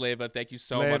the best, Leva. Thank you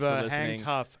so much for listening.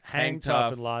 Hang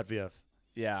tough in Latvia.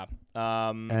 Yeah.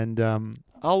 And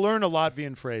I'll learn a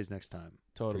Latvian phrase next time.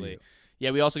 Totally. Yeah,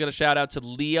 we also got a shout out to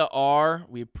Leah R.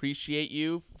 We appreciate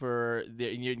you for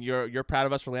you're proud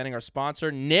of us for landing our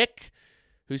sponsor. Nick,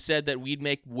 who said that we'd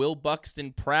make Will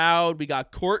Buxton proud. We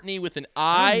got Courtney with an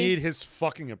I. I need his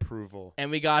fucking approval.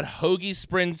 And we got Hoagie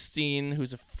Springsteen,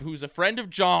 who's a friend of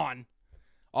John.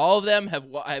 All of them have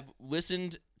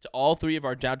listened to all 3 of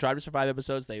our Drive to Survive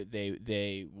episodes.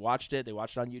 They watched it. They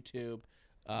watched it on YouTube.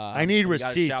 I need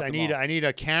receipts. I need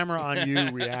a camera on you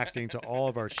reacting to all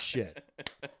of our shit.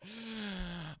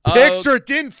 Picture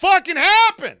didn't fucking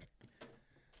happen.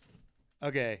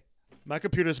 Okay. My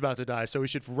computer's about to die, so we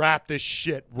should wrap this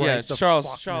shit right Charles,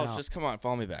 now. just come on.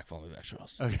 Follow me back,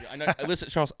 Charles. Okay.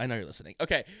 Charles, I know you're listening.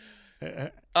 Okay.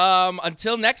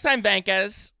 Until next time,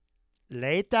 Vankas.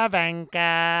 Later,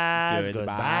 Vankas.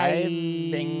 Goodbye,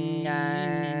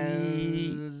 Vankas.